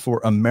 tune in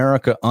for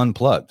America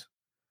Unplugged.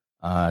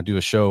 I do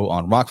a show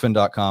on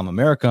rockfin.com,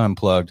 America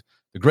Unplugged,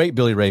 the great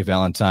Billy Ray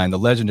Valentine, the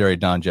legendary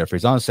Don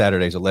Jeffries on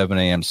Saturdays, 11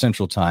 a.m.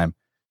 Central Time.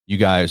 You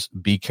guys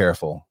be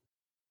careful.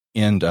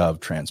 End of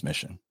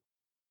transmission.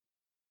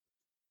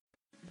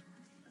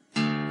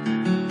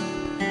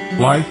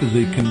 Life is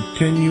a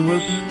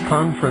continuous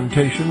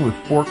confrontation with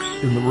forks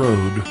in the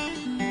road.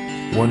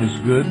 One is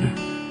good,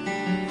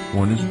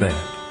 one is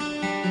bad.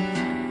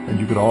 And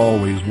you could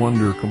always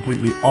wander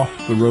completely off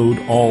the road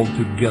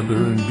altogether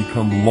and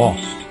become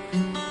lost.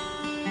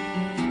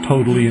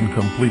 Totally and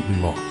completely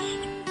lost.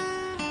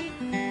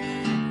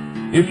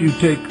 If you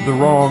take the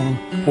wrong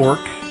fork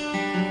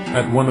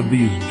At one of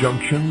these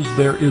junctions,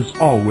 there is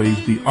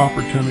always the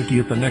opportunity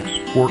at the next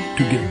fork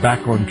to get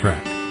back on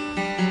track.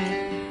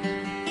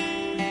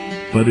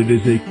 But it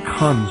is a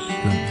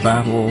constant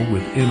battle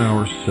within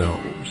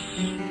ourselves.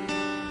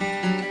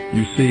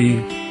 You see,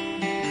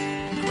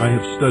 I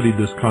have studied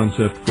this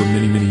concept for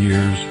many, many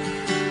years,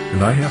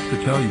 and I have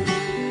to tell you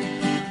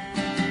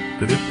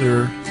that if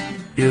there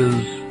is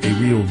a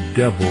real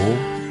devil,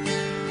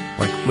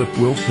 like Flip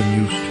Wilson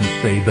used to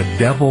say, the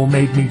devil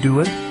made me do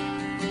it.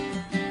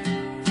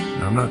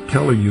 Now, I'm not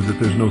telling you that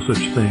there's no such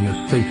thing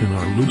as Satan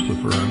or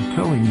Lucifer. I'm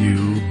telling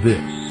you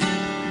this.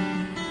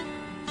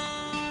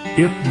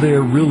 If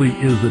there really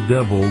is a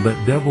devil,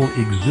 that devil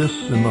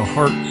exists in the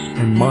hearts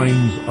and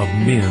minds of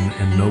men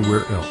and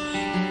nowhere else.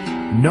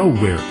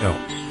 Nowhere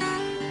else.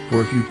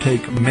 For if you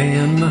take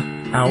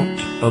man out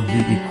of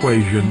the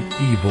equation,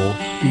 evil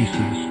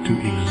ceases to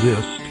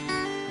exist,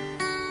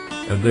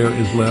 and there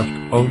is left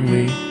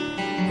only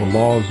the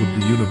laws of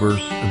the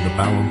universe and the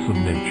balance of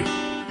nature.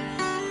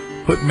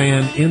 Put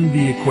man in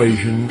the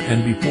equation,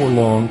 and before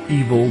long,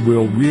 evil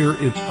will rear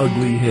its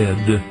ugly head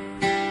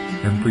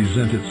and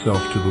present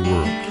itself to the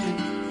world.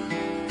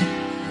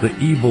 The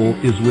evil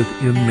is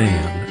within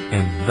man,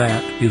 and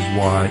that is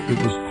why it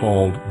was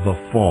called the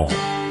fall.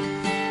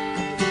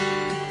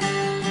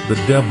 The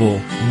devil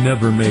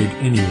never made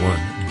anyone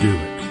do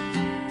it.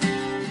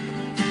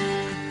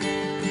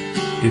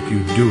 If you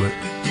do it,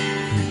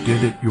 you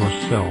did it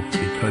yourself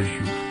because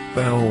you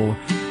fell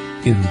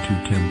into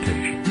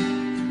temptation.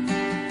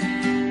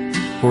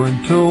 For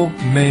until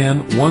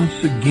man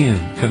once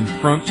again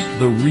confronts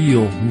the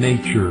real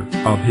nature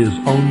of his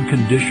own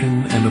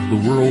condition and of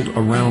the world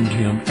around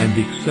him and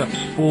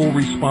accepts full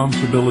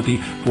responsibility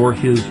for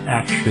his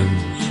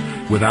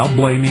actions without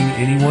blaming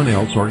anyone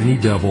else or any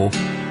devil,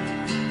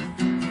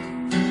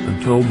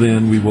 until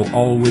then we will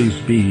always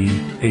be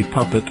a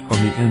puppet on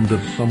the end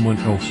of someone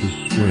else's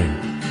string.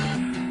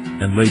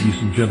 And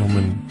ladies and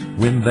gentlemen,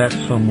 when that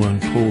someone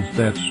pulls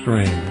that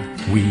string,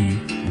 we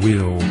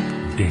will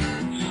dance.